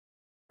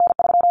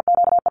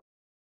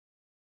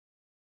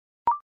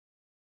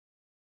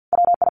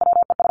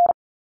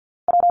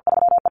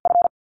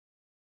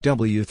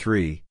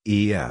 W3,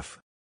 EF.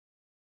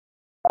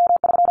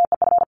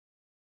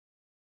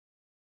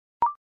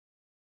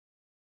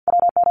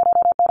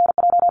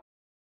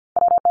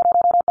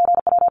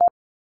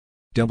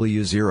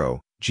 W0,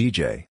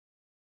 GJ.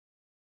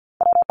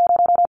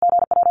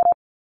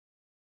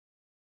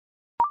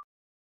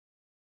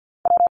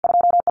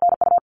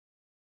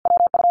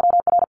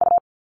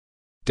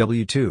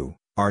 W2,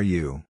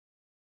 RU.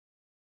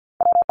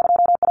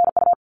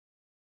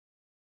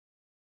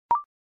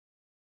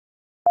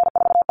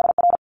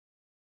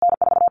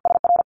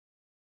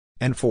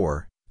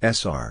 N4,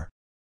 SR.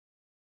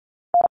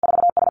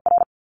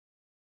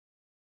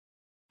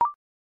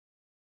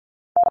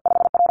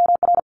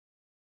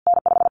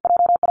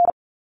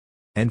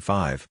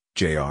 N5,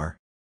 JR.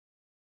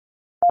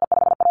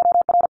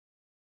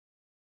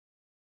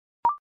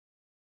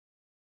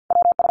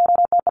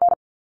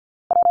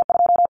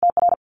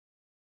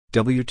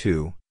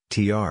 W2,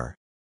 TR.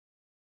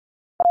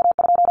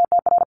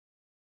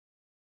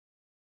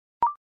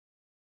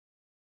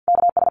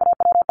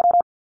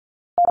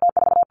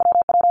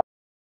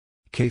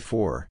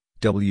 K4,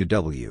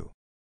 WW.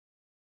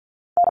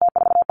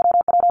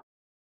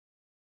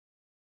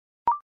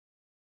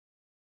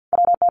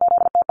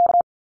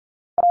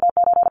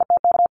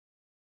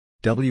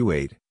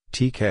 W8,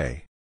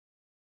 TK.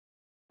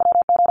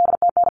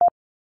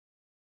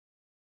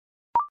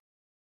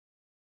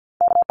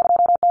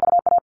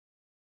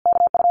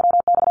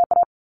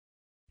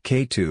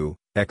 K2,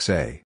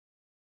 XA.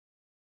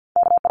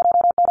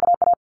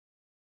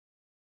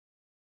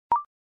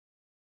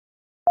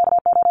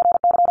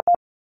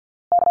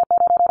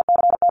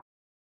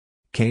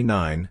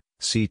 K9,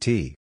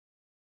 CT.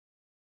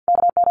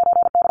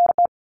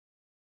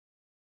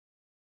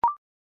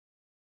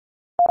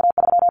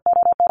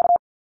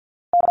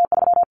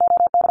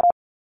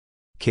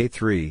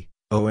 K3,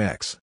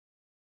 OX.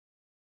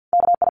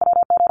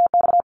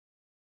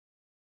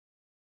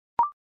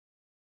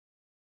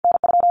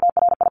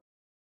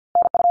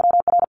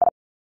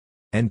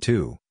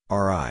 N2,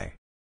 RI.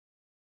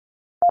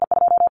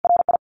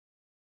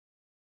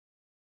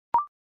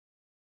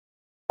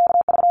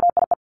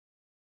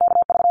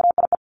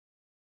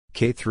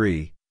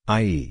 K3,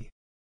 IE.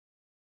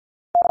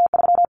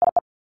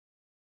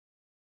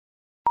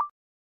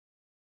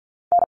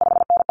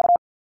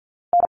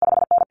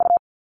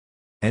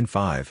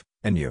 N5,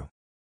 NU.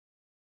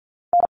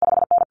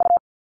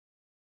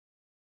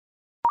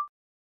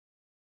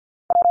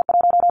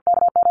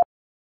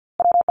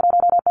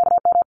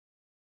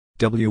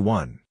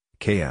 W1,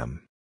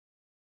 KM.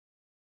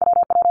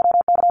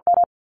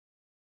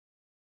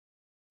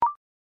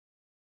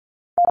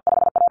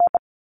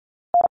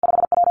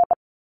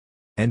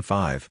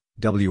 N5,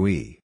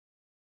 WE.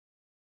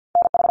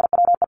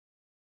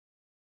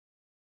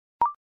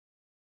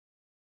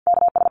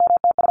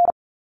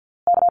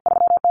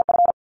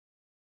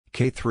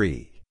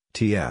 K3,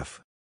 TF.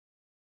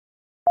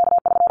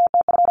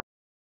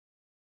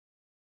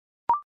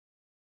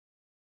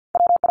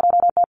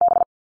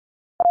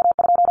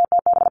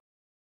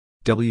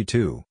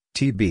 W2,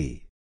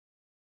 TB.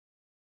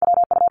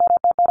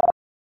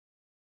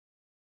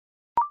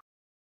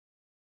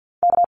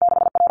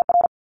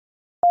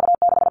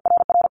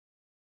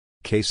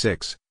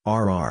 K6,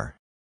 RR.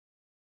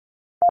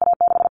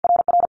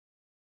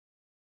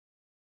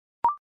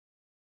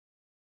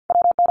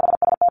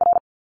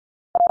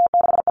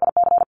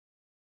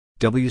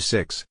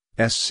 W6,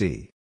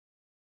 SC.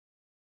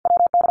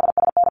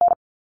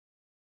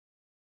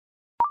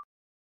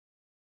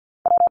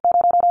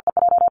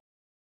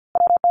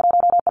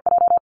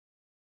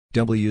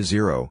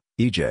 W0,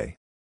 EJ.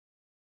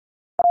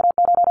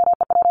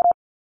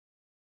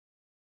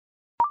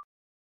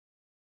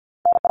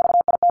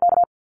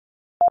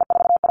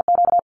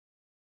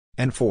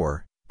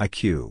 N4,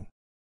 IQ.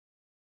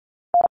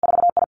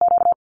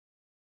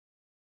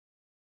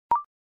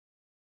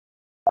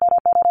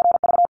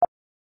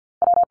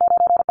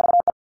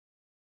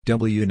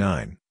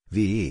 W9,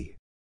 VE.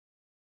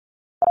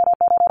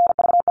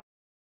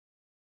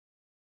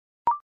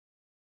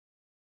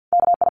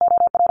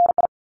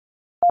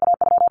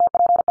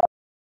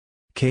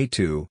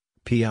 K2,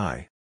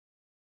 PI.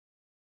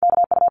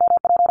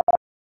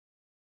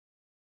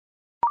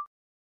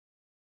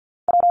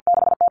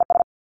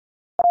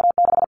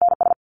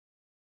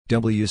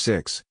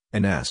 W6,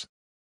 NS.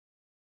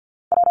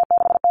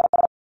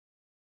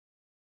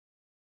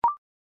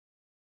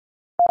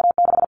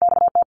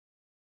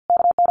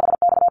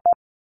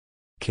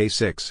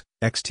 K6,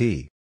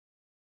 XT.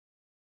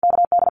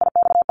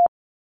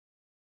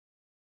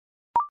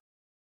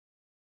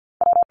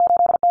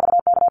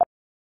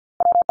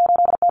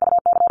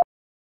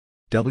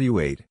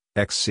 W8,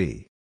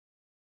 XC.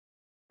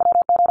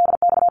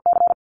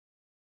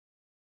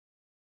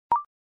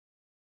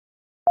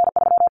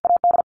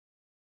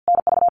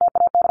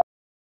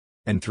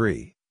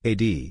 N3,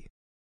 AD.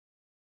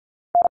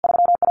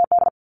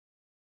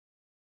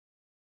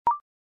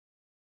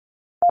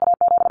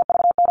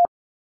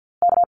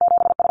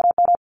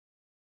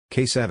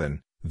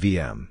 K7,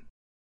 VM.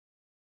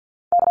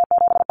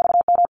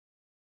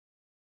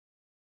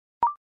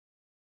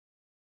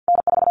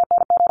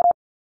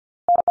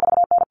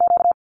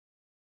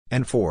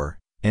 N4,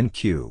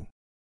 NQ.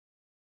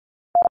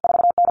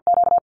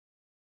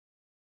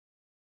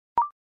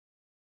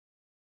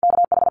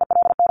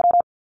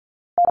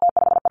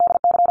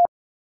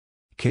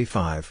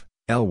 K5,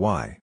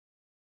 LY.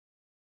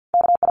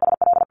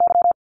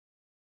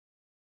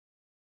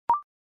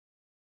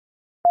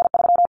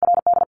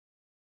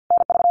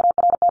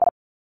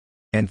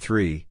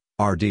 N3,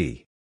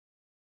 RD.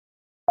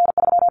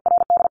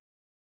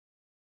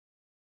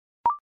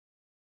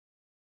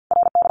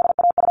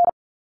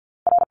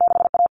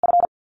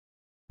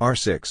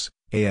 R6,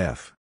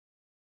 AF.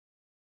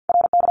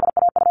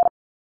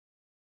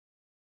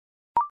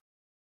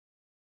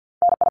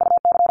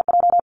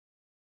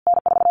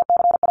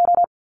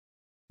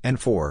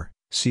 N4,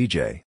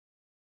 CJ.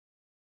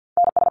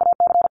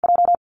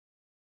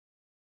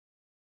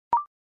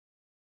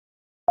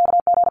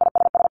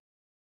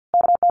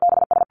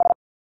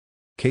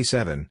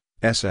 K7,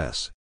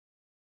 SS.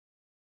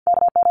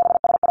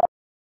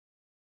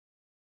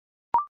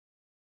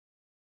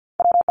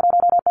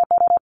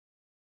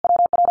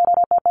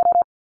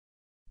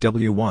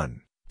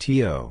 W1,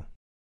 TO.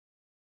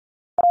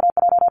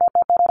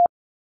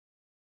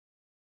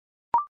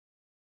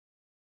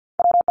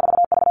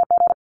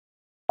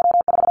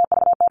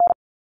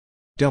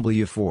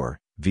 W4,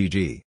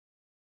 VG.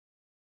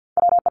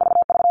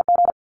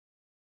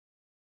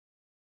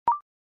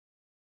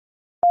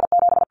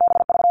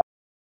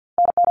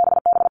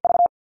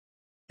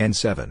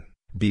 N7,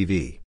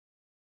 BV.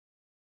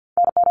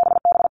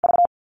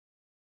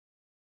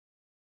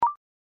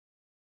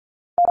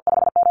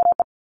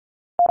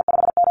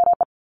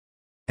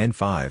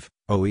 N5,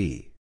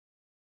 OE.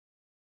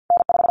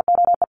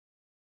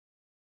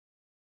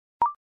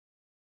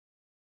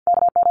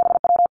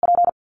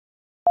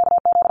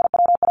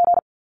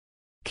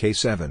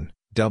 K7,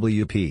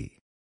 WP.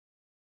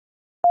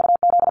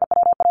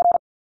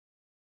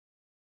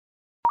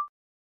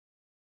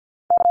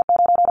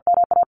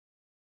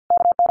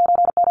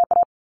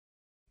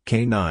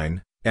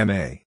 K9,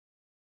 MA.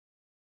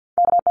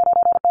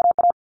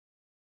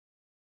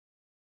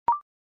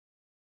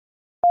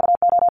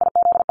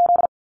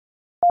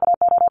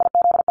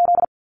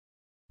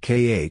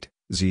 K8,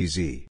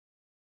 ZZ.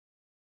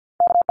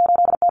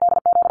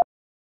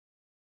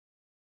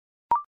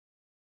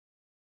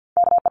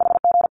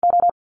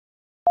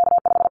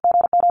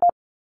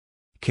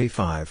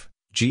 K5,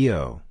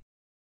 GO.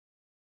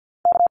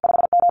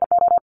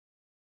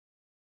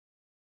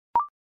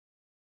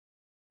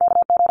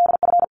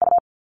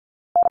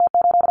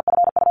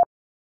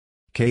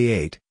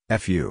 K8,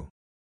 FU.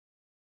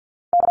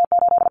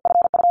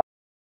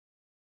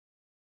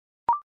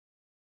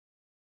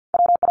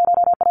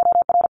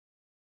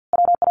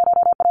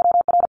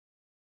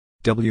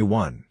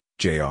 W1,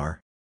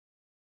 JR.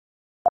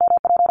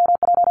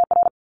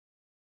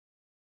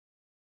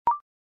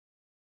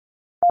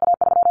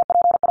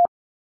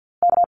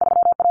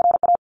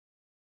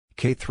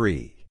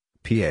 K3,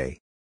 PA.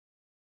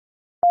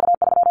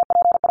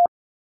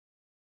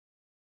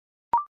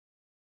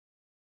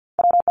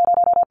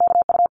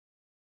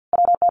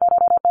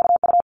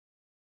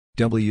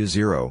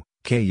 W0,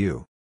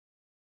 KU.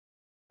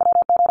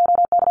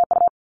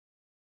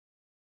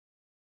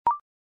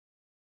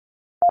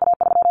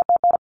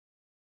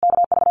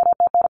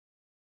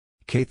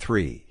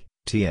 K3,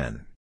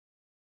 TN.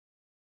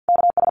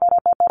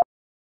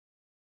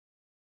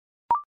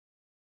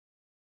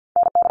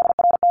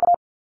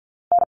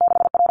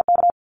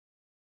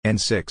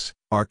 N6,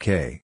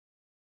 RK.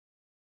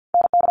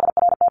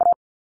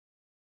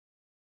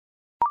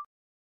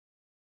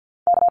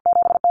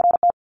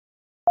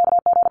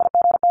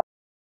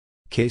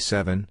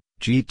 K7,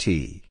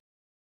 GT.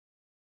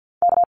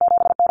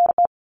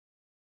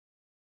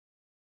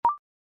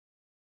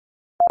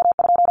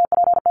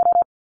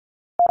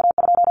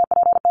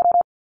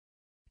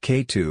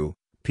 K2,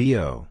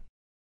 PO.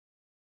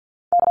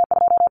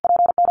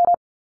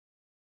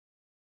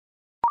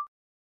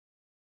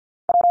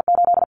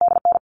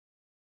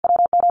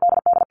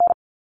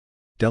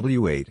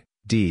 W8,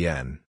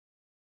 DN.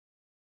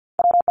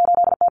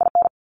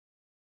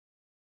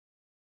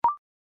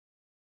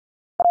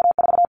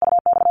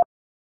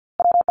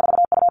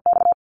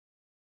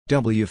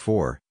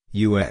 W4,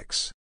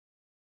 UX.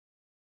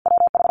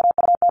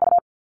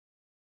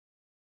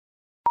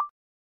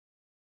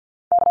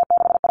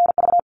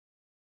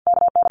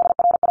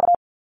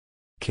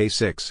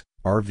 K6,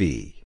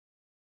 RV.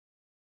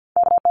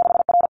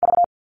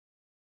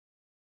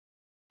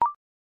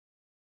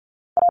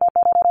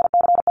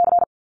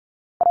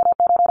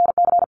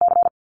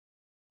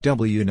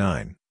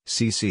 W9,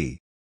 CC.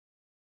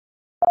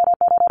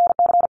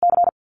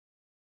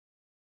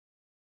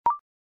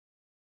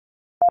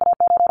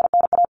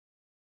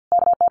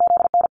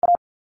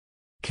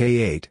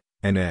 K8,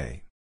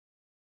 NA.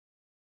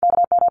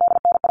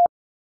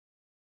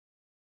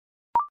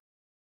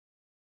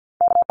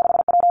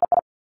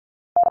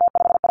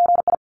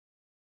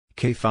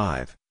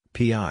 K5,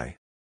 PI.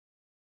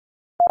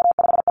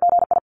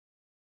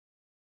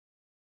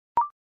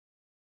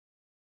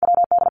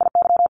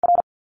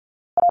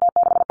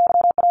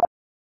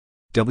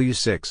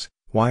 W6,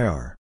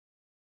 YR.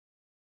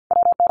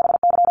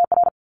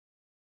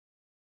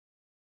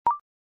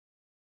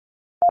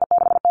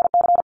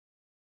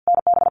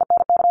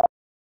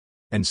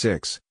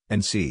 N6,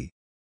 NC.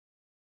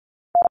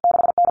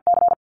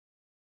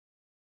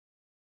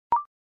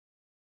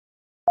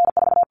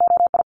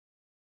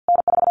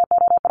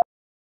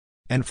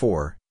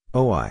 N4,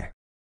 OI.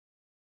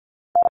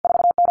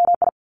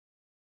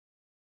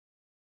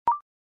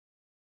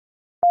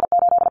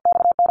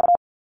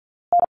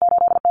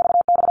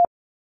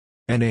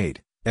 N8,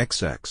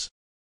 XX.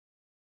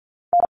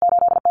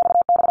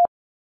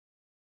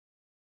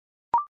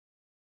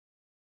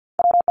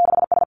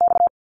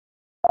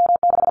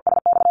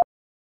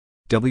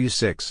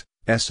 W6,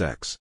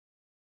 SX.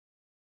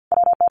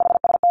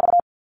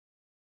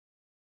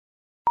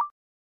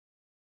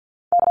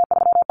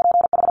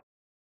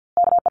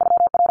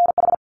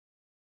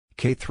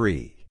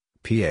 K3,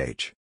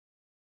 PH.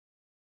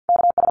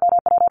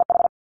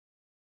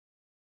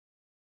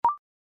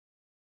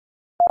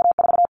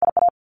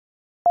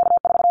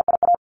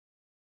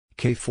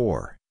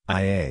 K4,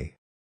 IA.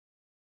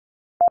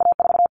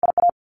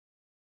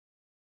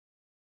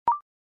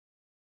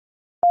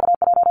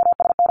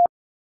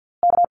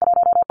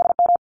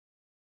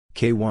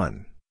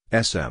 K1,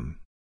 SM.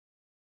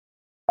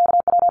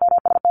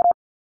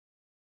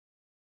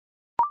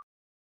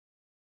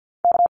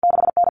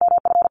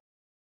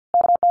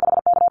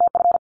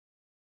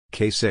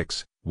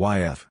 K6,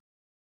 YF.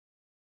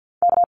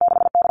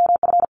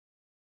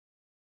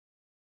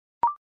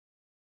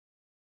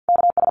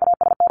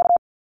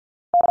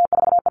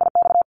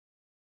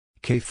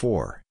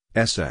 K4,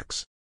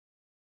 SX.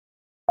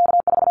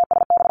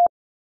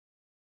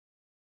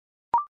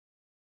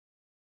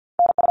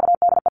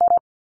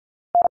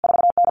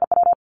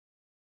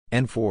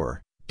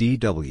 N4,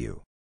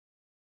 DW.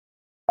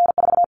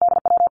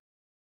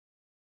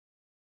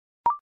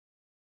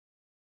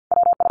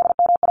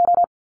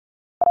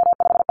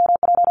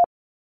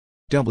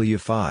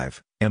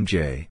 W5,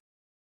 MJ.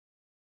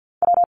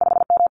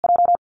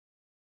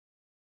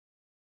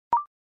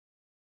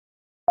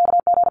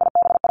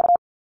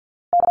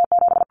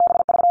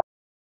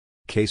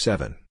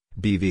 K7,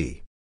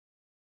 BV.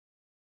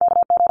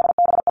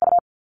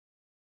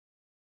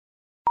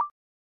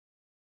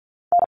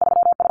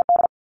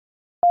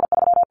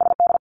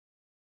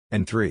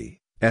 N3,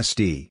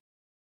 SD.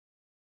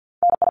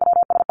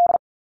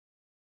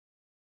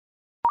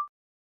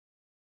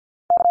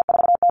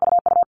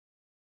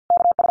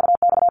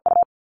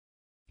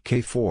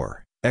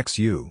 K4,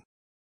 XU.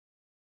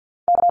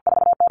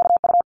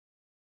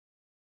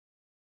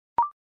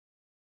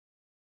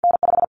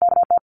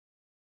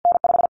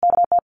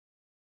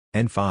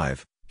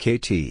 N5,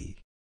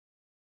 KT.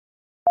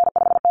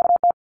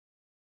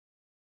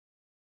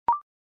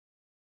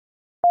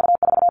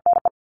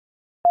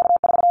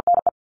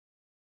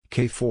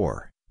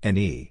 K4,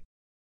 NE.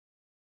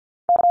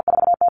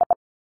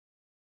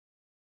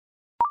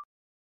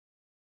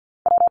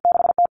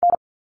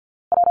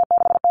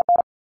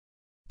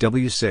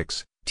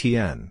 W6,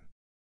 TN.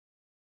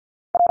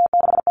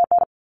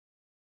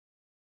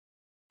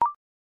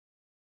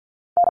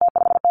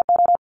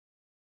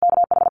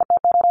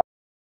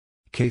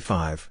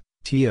 K5,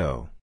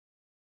 TO.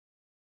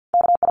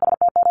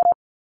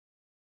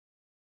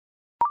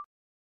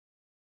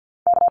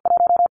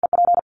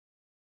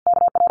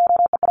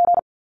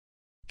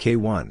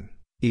 K1,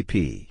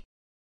 EP.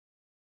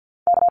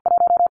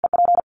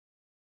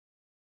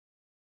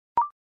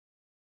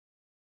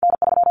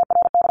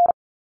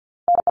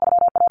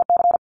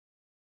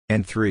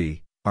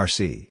 N3,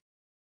 RC.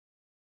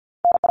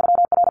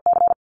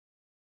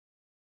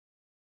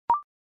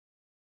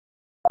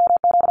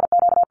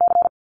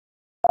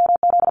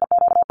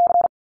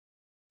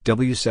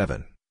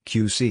 W7,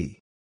 QC.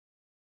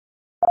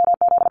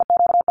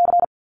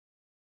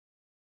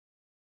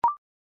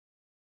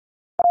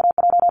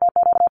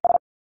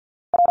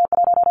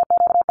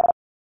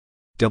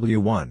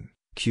 W1,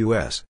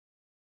 QS.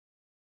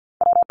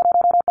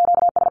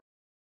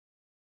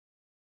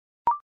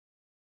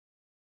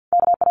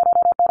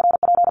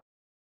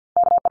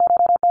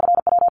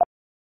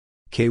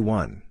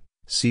 K1,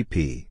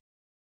 CP.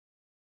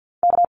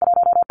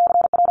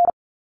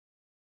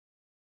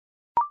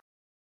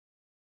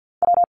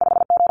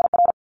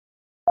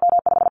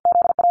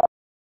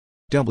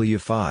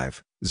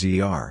 W5,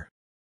 ZR.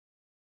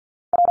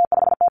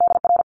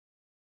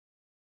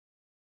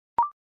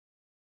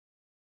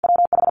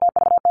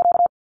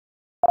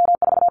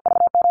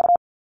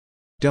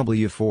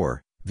 W4,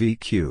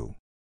 VQ.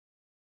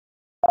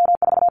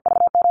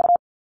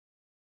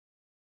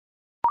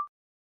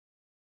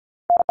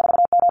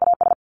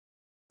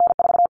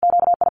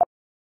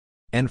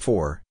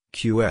 N4,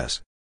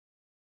 QS.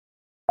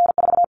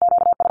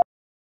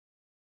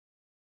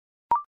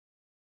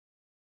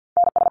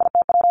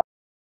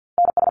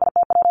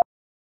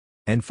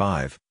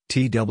 N5,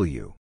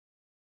 TW.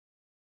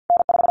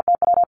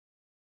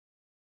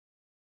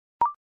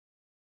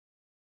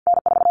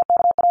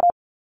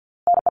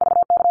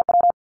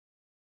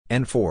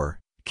 N4,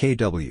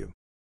 KW.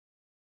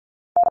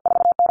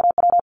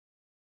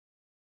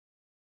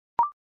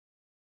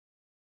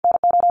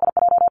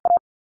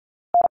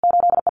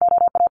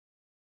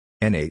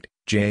 N8,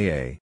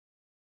 JA.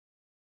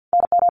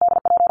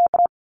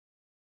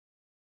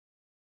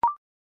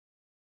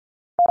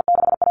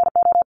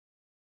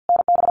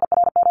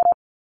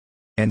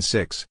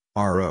 N6,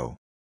 RO.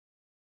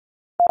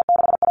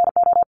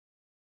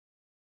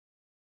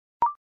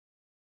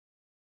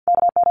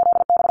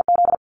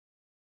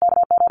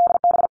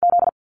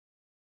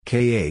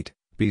 K8,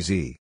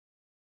 BZ.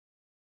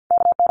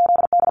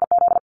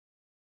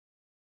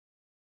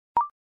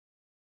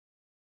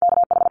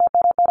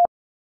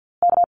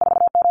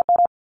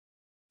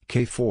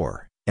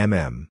 K4,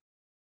 MM.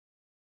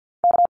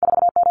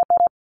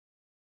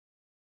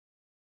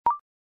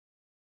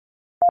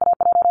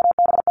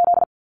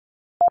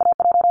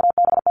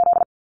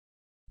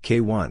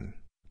 K1,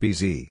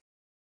 BZ.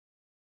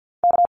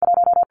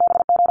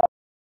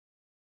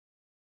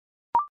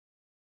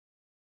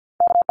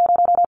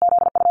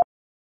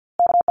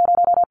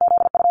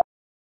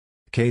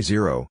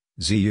 K0,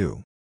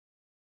 ZU.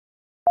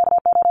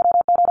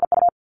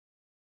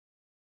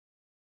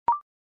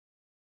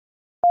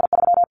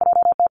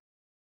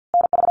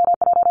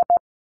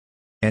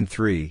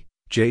 N3,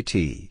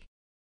 JT.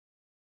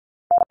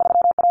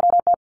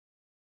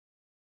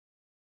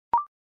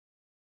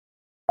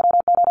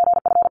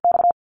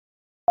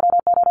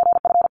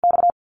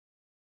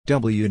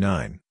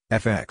 W9,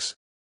 FX.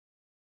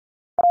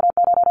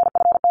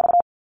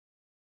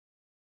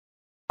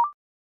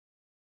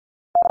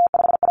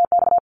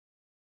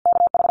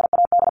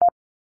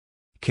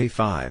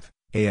 K5,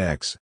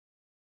 AX.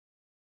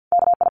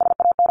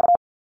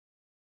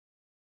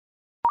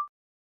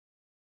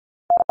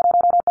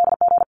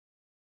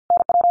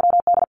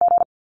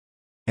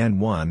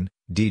 N1,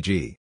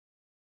 DG.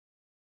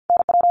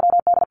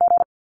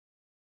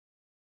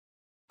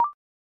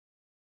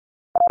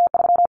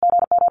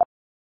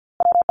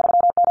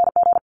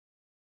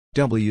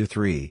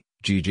 W3,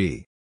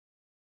 GG.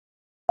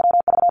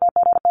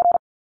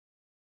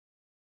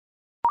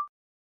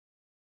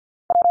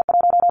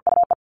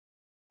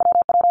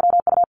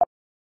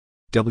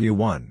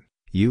 W1,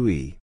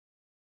 UE.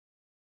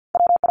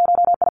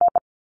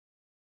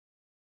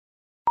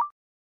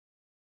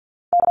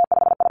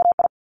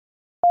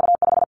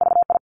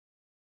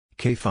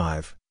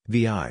 K5,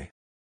 VI.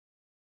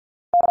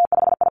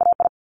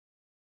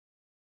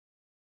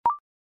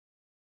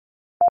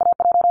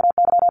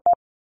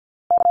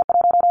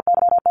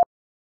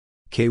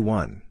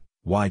 K1,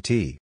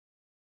 YT.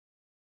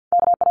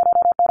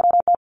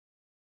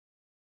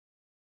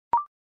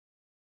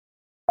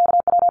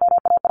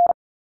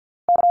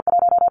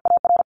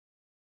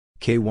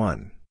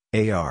 K1,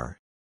 AR.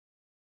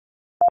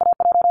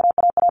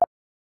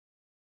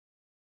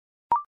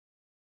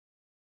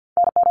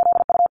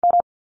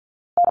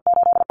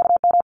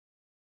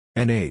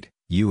 N8,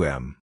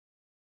 UM.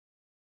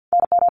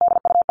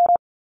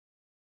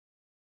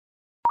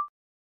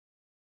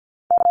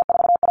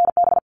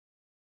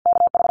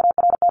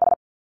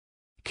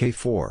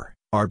 K4,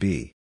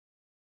 RB.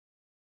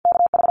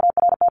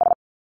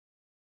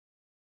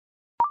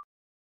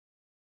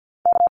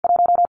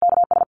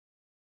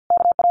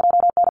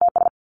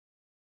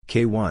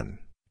 K1,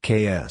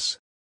 KS.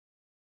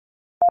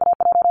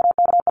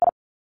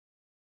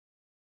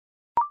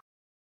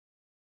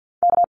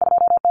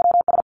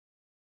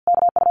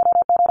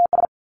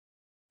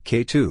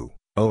 K2,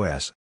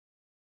 OS.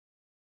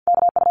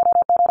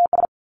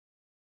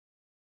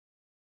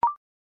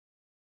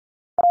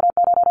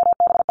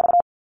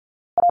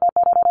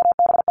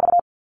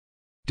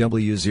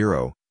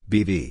 W0,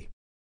 BV.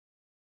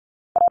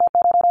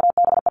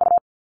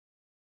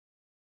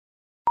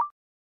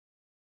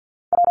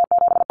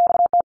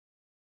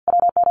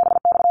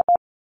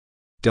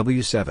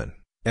 W7,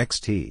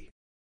 XT.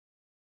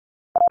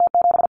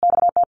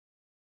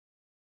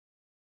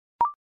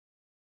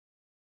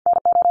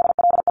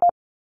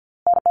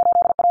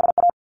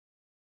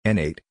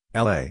 N8,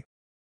 LA.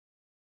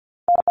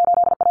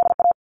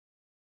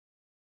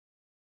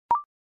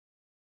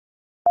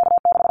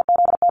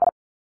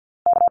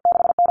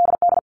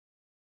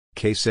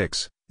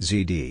 K6,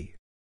 ZD.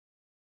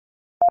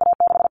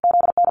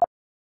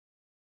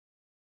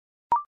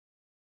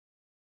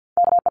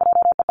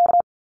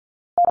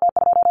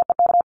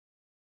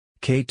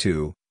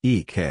 K2,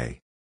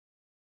 EK.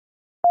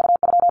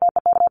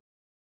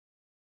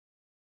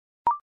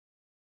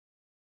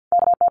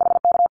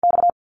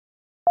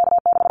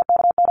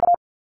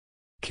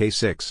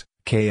 K6,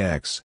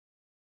 KX.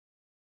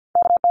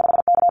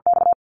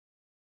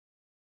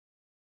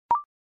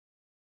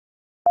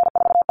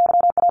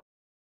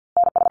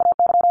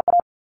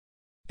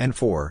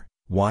 N4,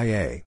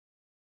 YA.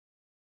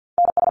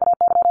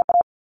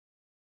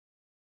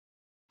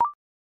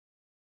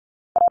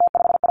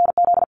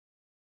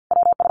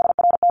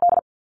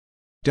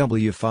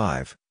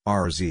 W5,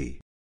 RZ.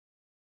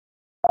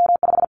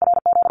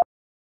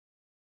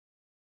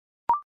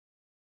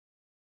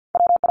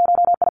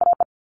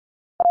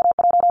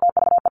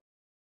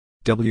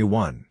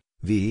 W1,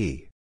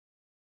 VE.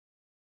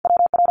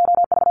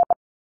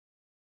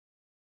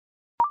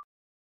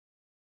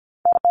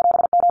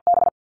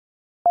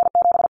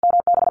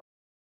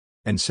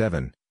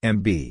 N7,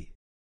 MB.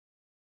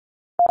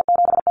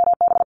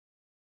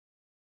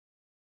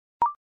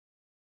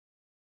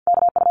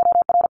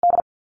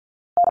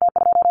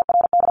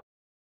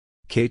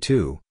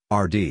 K2,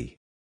 RD.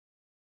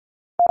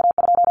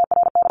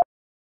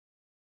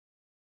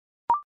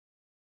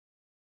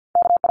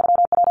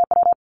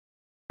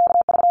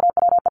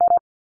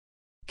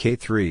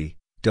 K3,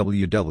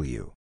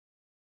 WW.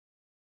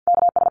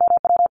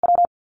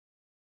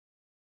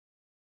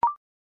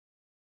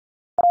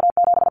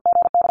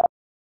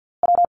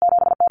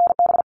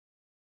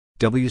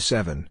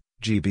 W7,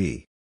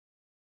 GB.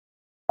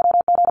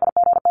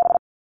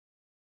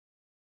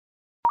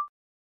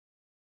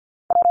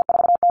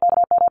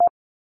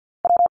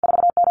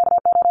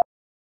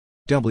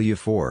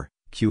 W4,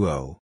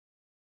 QO.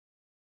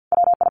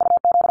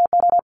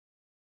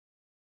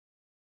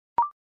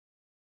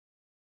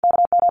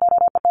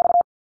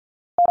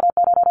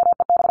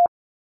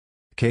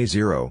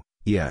 K0,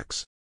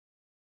 EX.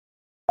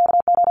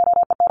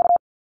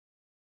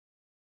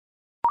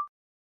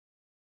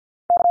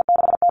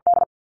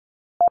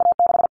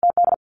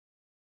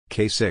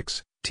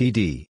 K6,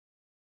 TD.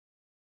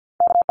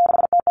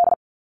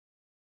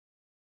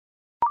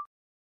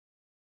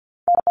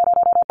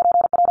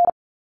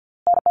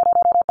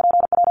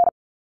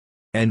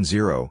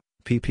 N0,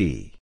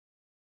 PP.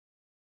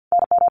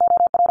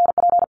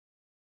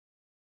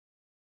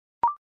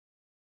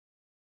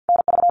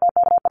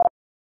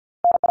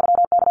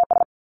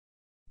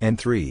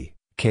 N3,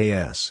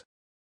 KS.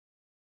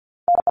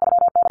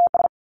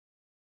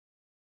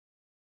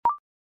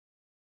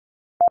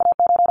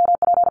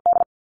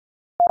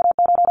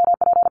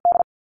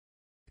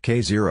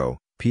 K0,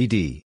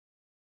 PD.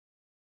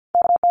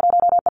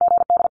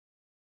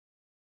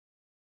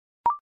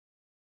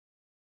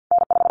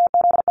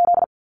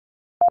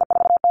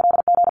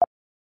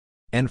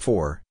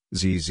 N4,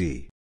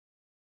 ZZ.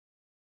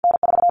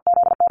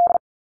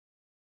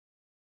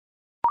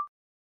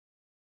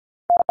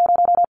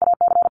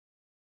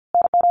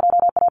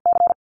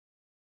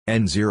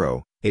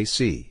 N0,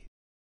 AC.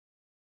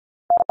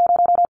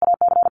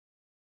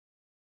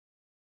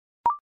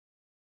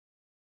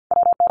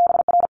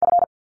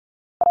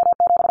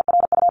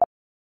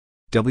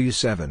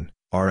 W7,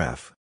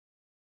 RF.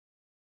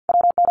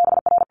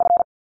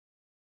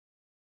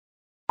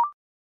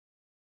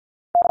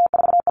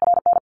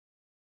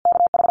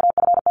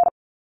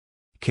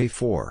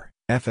 K4,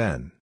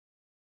 FN.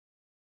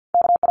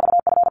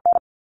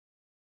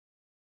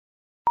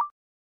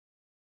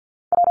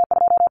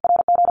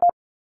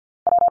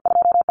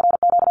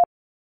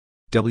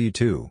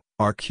 W2,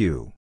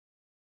 RQ.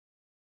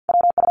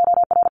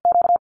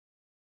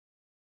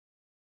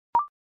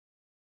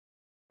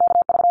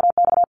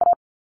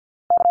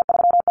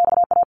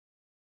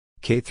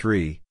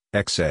 K3,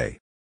 XA.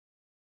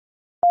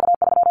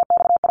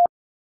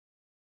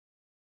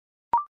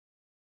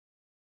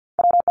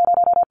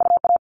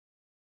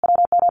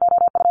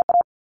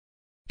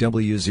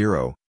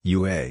 W0,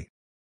 UA.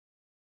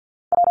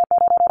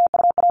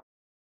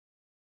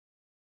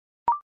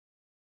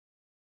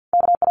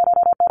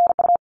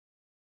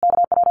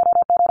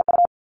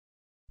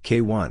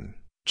 K1,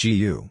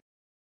 GU.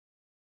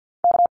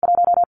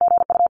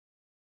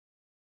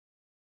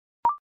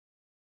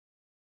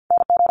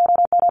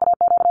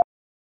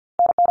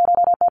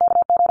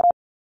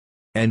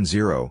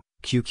 N0,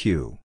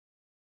 QQ.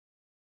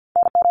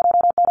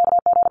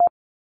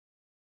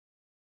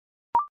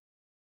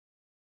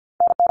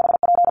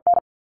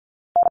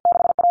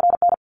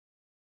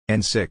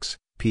 N6,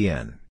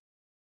 PN.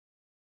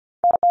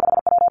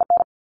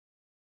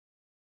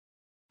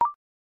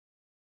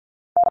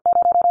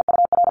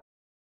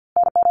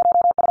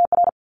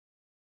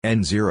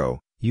 N0,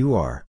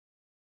 UR.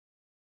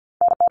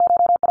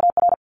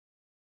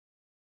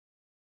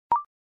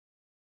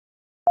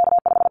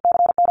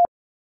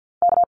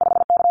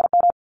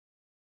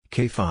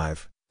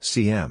 K5,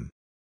 CM.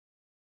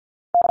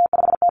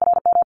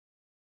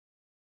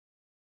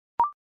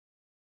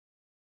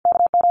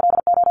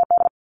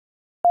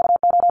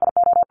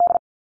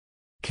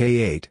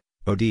 K8,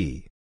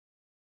 OD.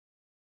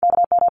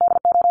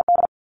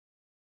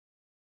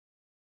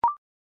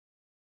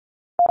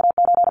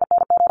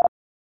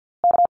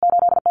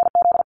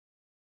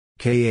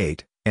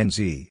 K8,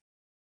 NZ.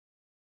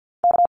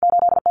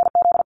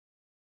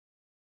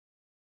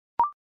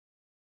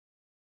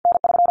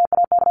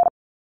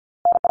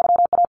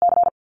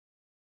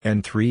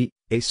 N3,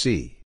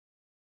 AC.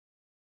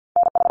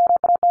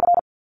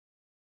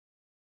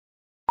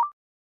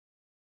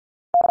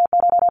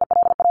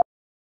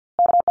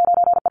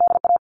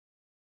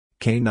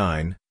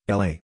 K9,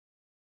 LA.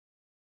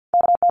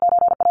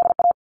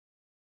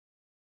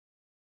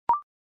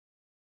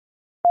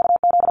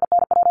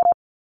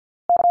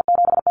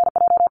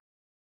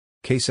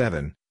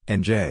 K7,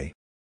 NJ.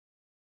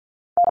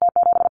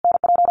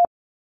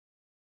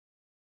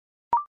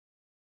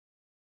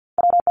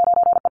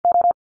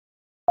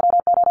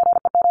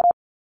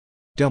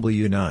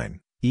 W9,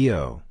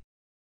 EO.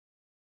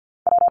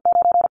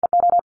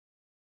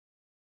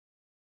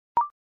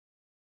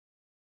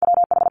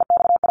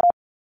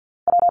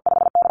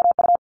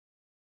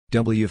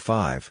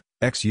 W5,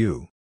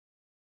 XU.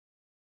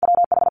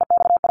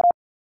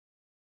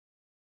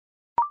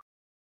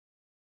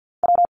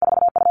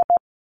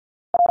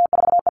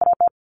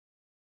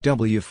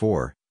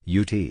 W4,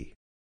 UT.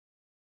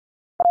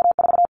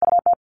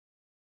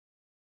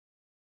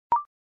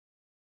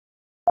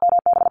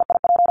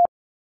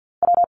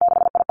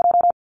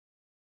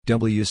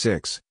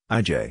 W6,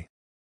 IJ.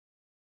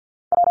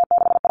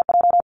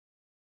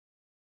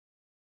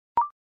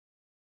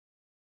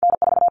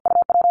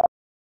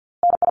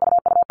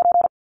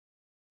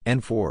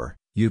 N4,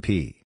 UP.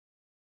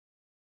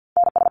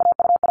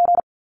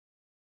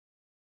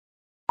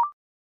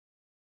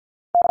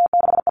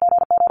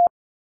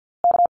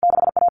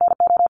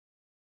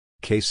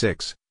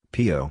 K6,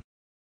 PO.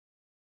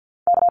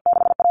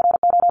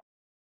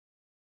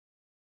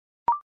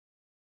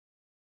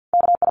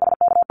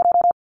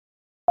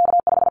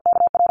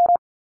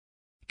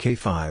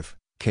 K5,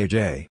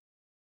 KJ.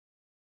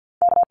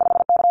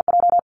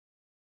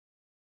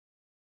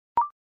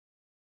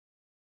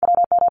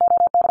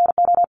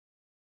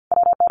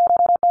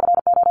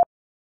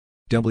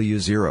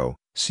 W0,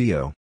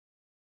 CO.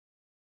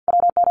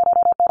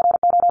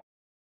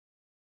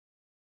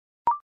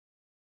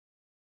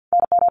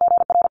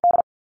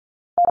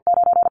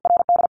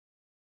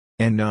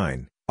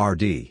 N9,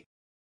 RD.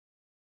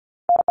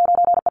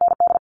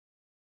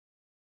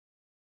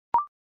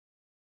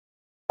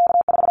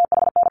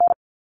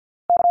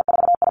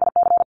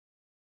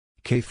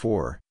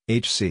 K4,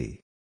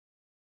 HC.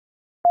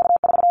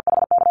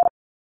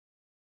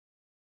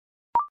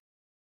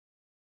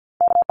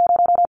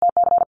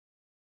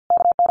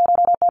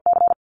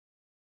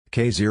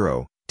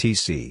 K0,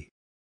 TC.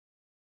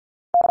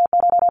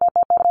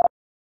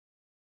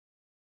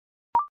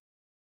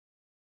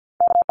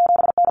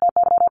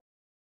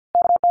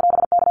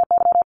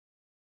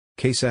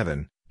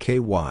 K7,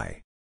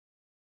 KY.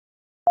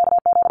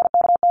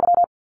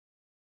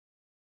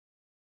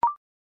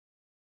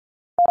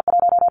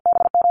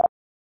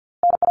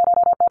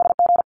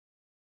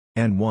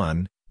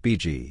 N1,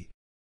 BG.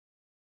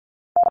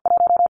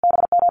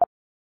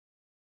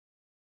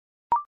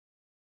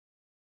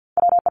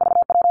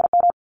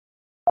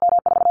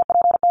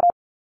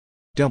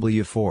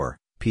 W4,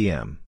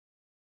 PM.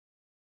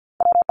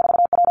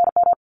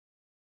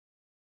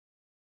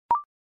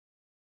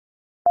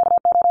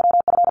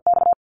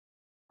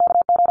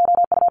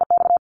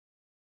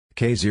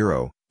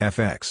 K0,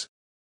 FX.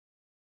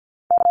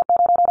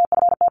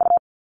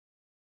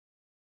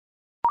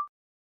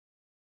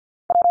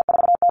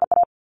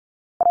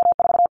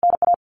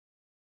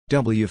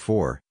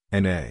 W4,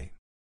 NA.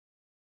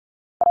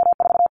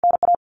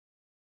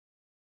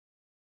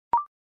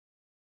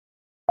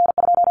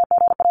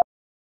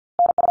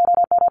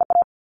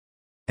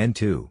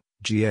 N2,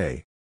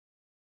 GA.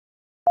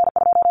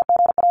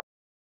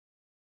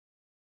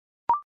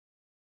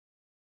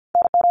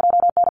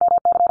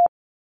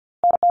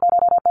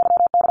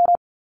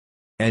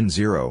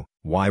 N0,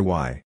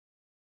 YY.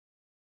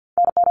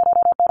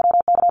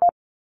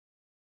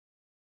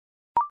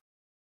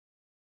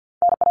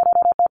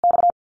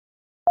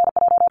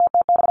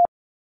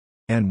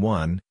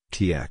 N1,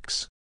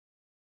 TX.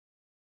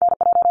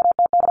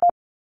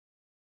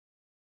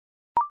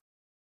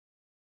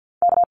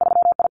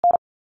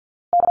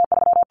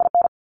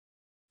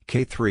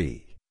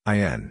 K3,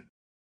 IN.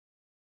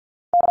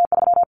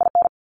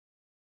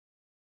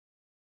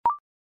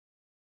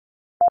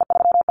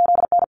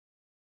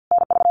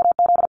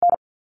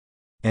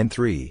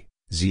 N3,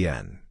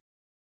 ZN.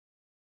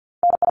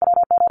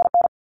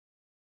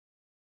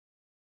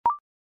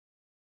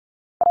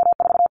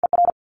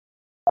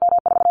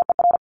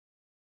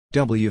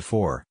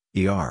 W4,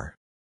 ER.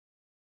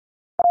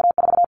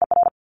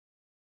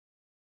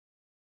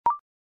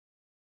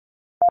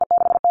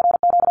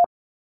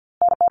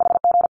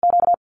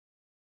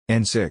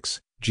 N6,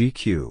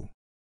 GQ.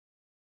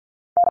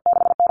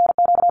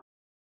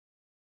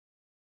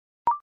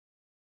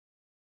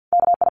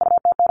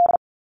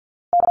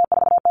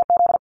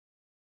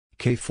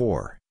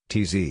 K4,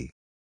 TZ.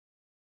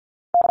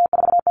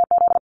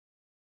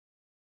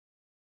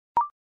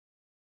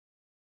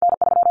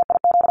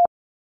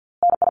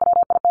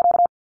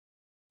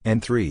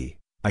 N3,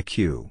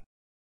 IQ.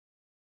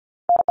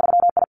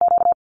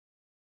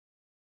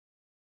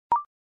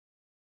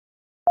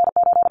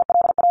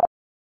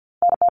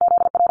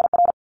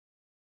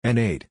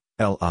 N8,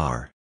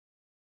 LR.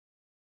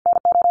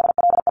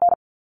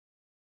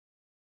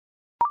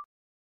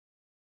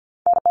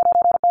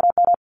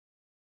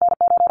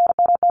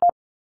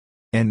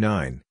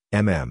 N9,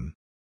 MM.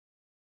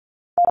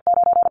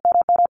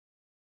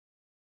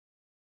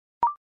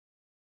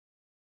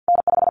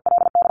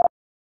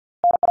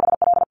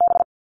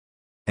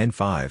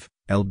 N5,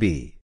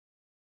 LB.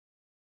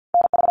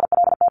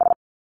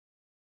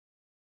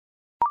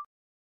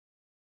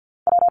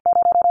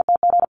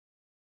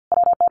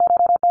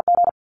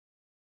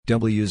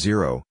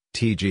 W0,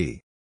 TG.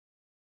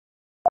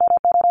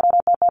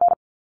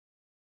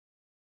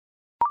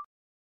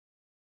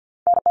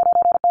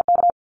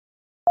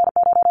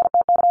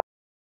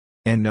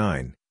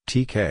 N9,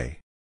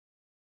 TK.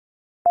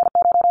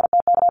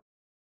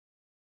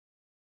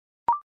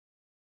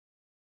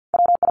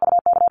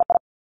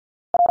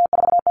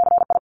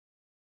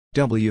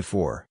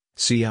 W4,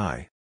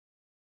 CI.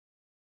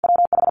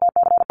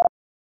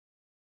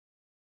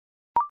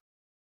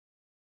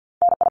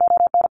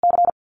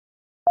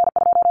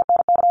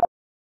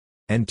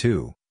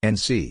 N2,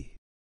 NC.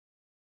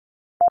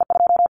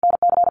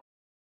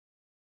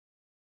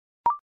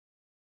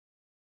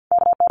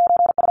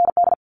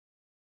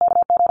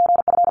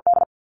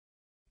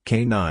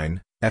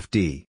 K9,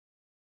 FD.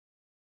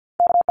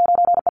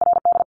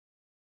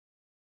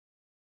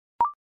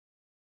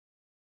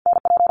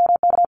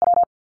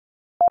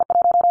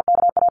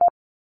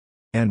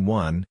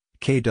 N1,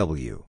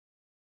 KW.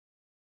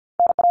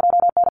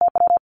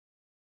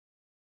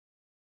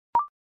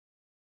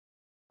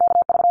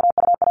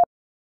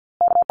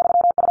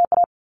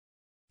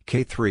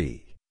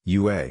 K3,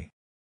 UA.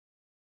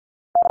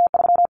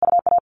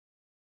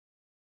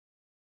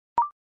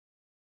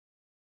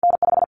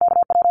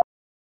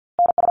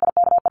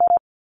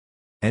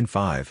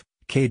 N5,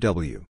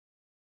 KW.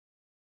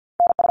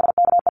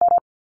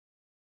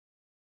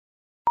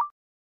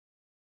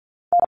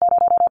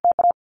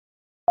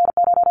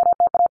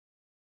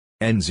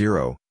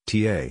 N0,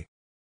 TA.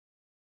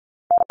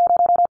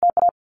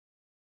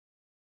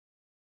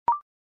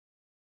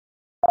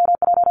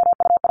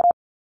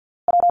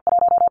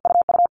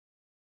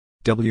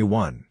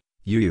 W1,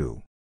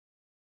 UU.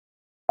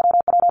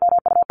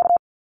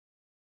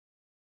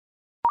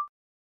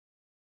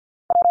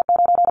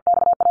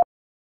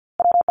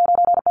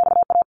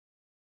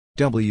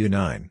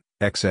 W9,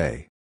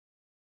 XA.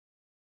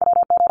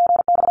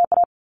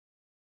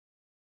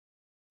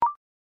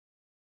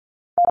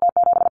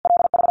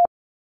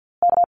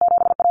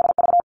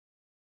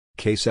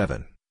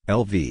 K7,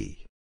 LV.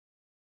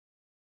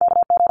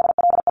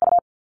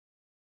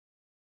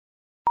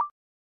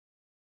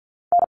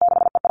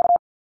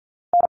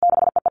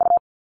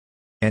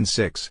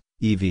 N6,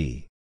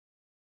 EV.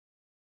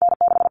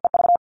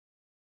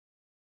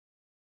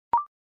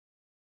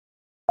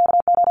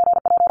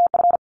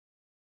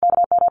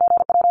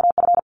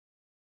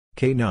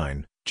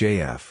 K9,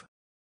 JF.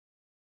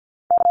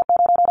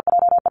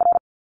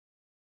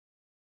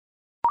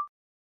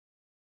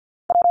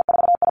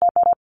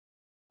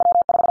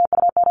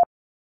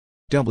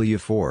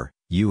 W4,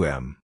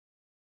 UM.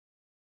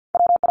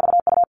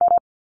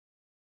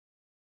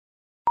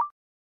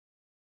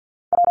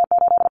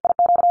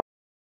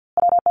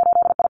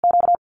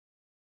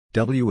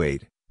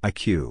 W8,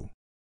 IQ.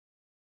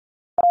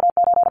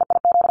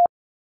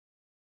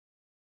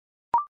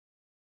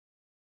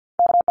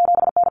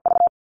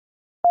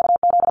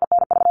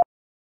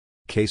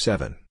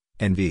 K7,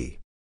 NV.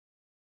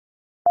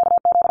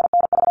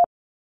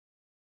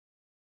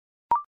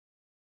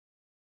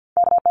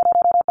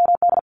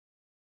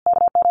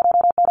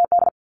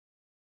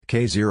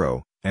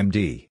 K0,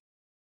 MD.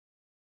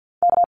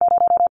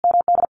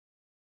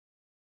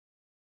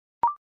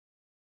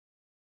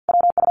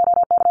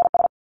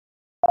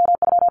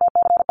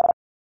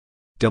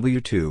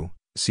 W2,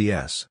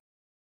 CS.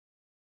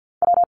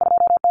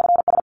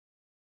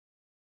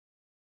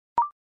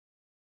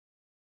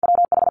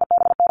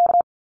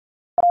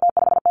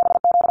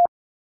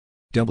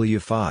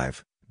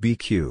 W5,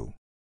 BQ.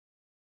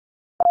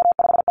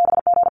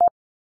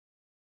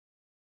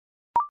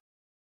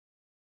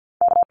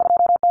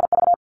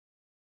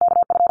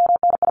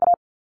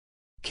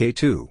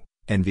 K2,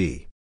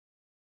 NV.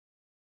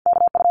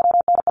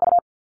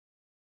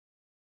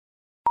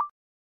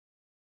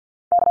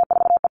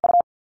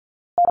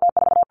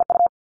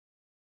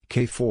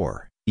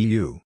 K4,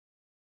 EU.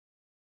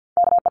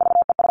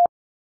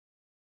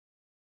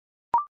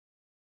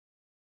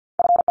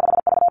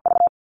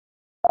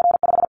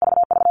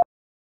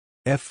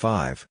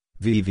 F5,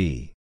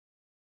 VV.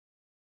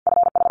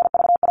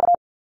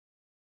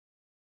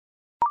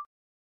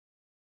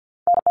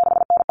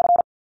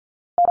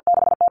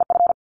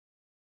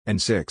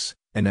 N6,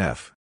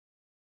 NF.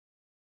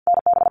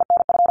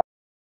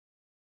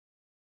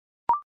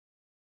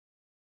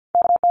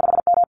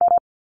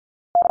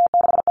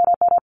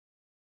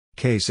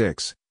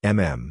 K6,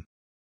 MM.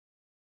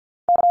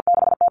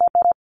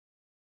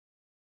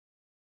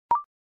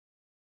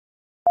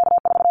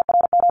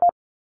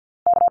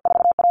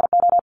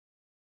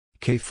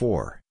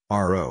 K4,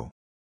 RO.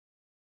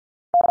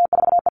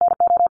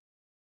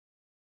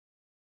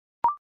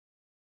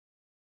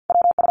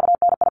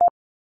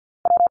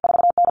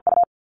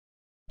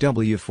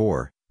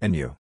 W4,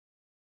 NU.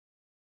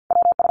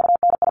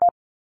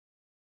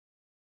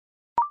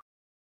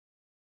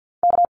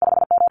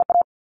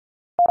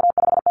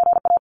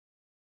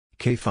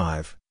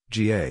 K5,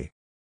 GA.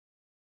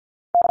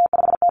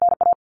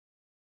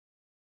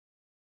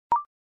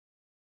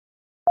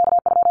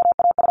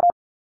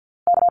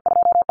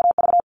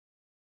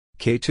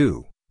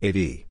 K2,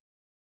 AD.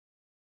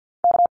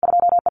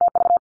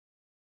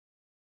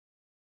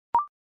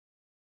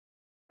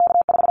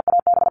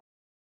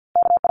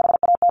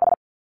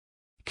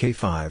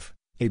 K5,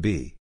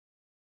 AB.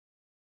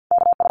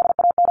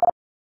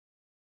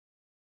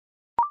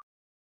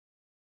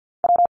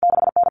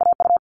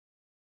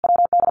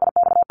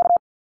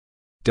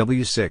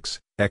 W6,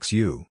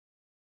 XU.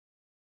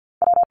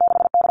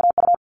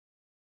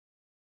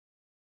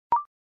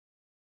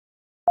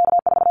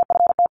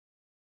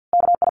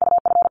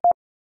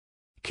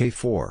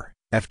 K4,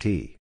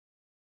 FT.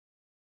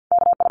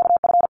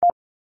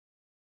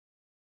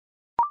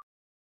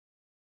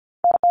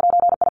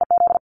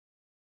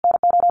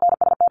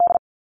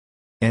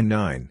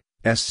 N9,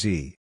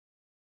 SC.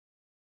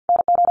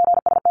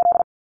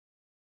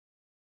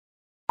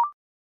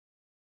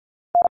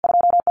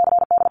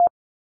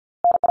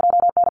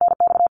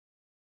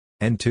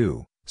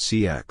 N2,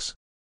 CX.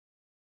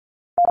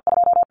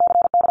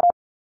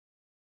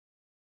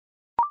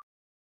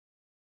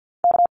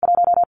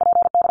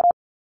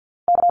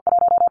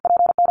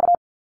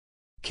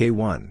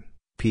 K1,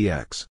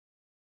 PX.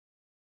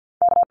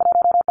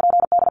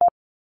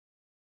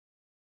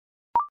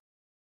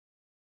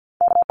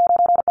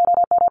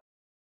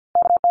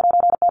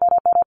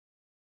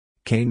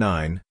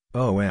 K9,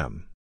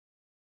 OM.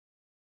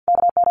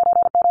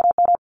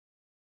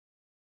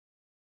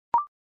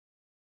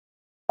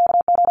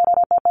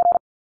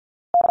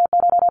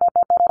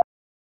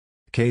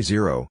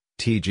 K0,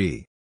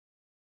 TG.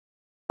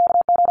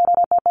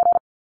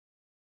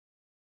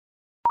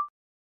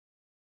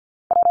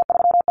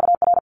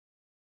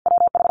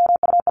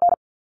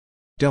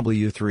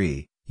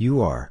 W3,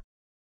 UR.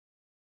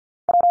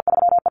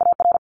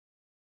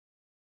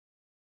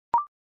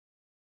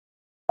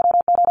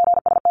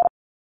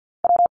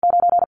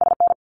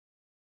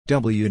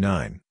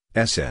 W9,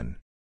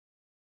 SN.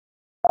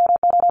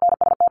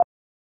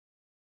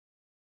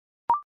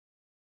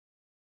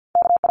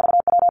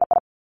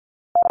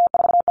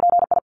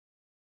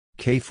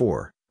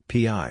 K4,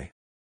 PI.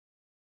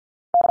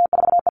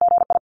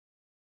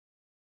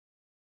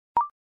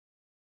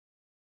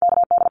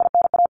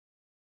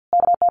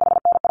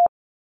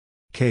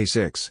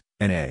 K6,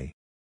 NA.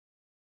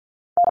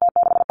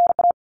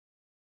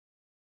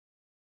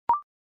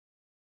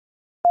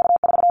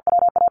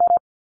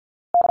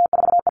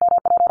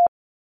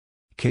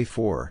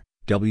 K4,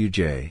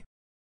 WJ.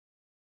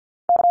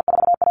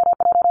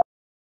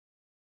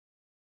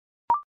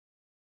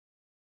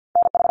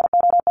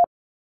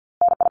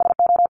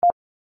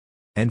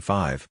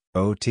 N5,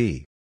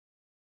 OT.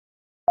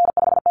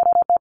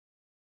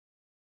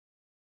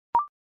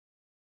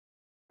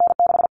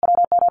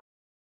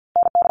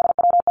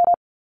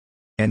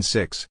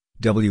 N6,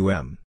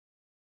 WM.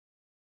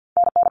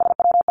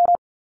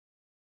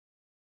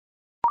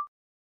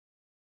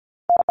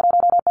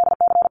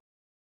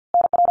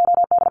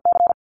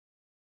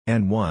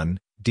 N1,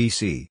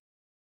 DC.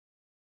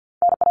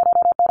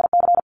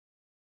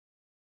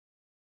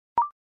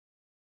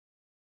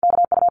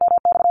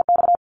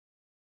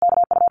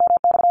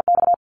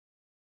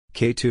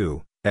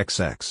 K2,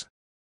 XX.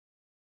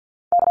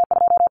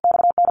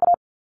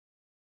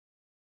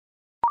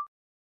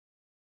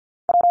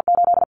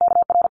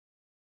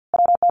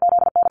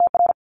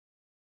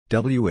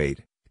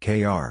 W8,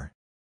 KR.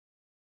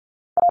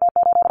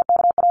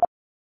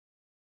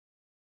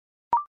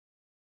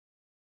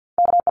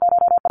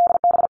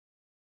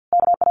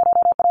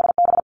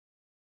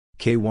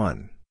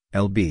 K1,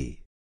 LB.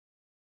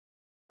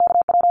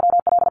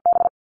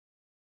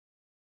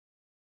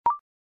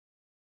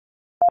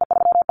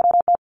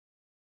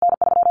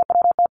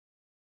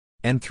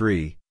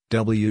 N3,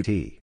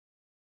 WT.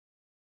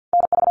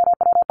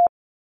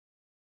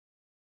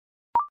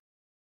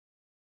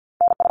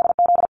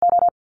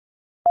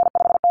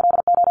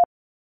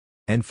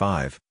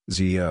 N5,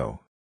 ZO.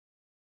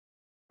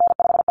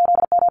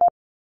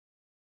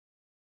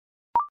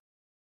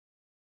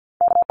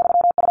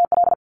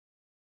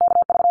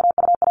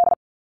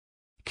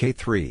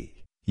 K3,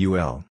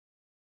 UL.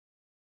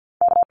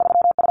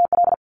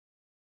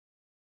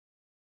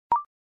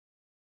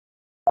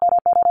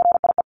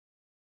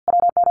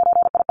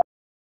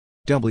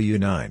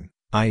 W9,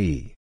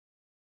 IE.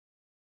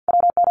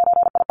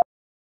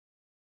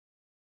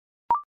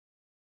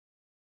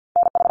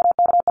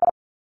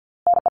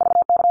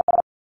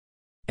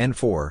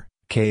 N4,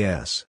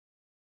 KS.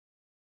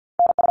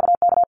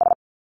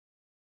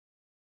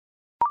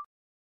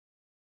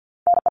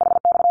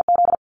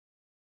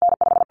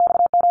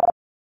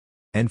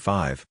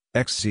 N5,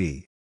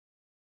 XZ.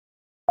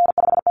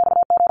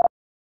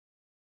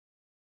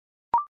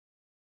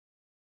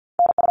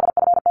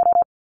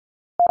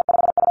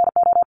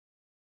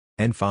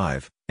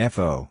 N5,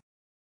 FO.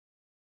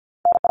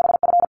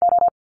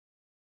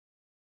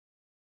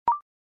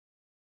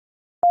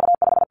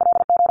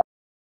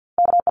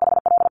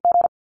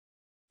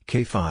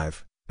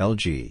 K5,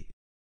 LG.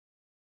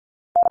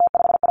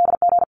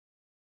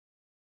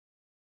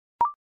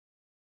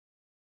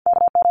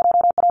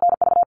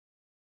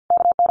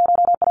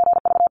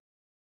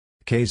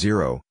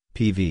 K0,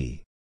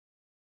 PV.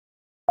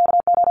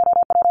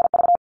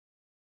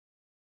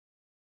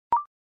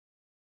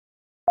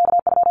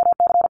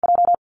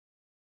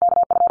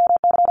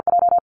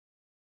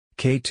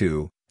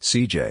 K2,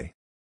 CJ.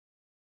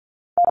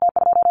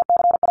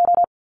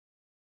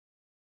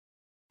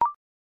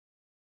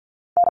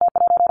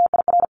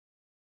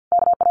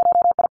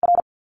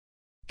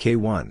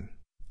 K1,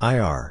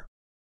 IR.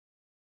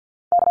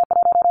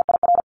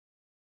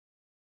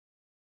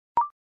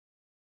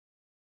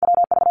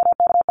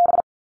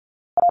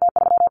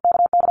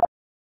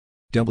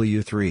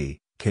 W3,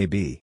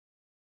 KB.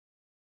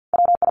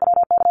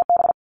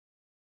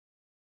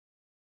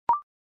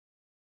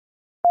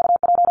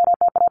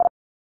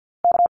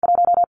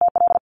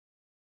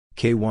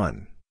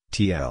 K1,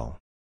 TL.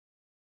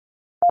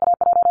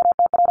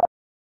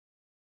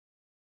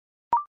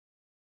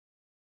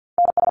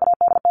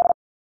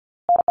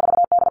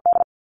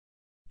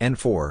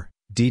 N4,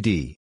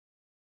 DD.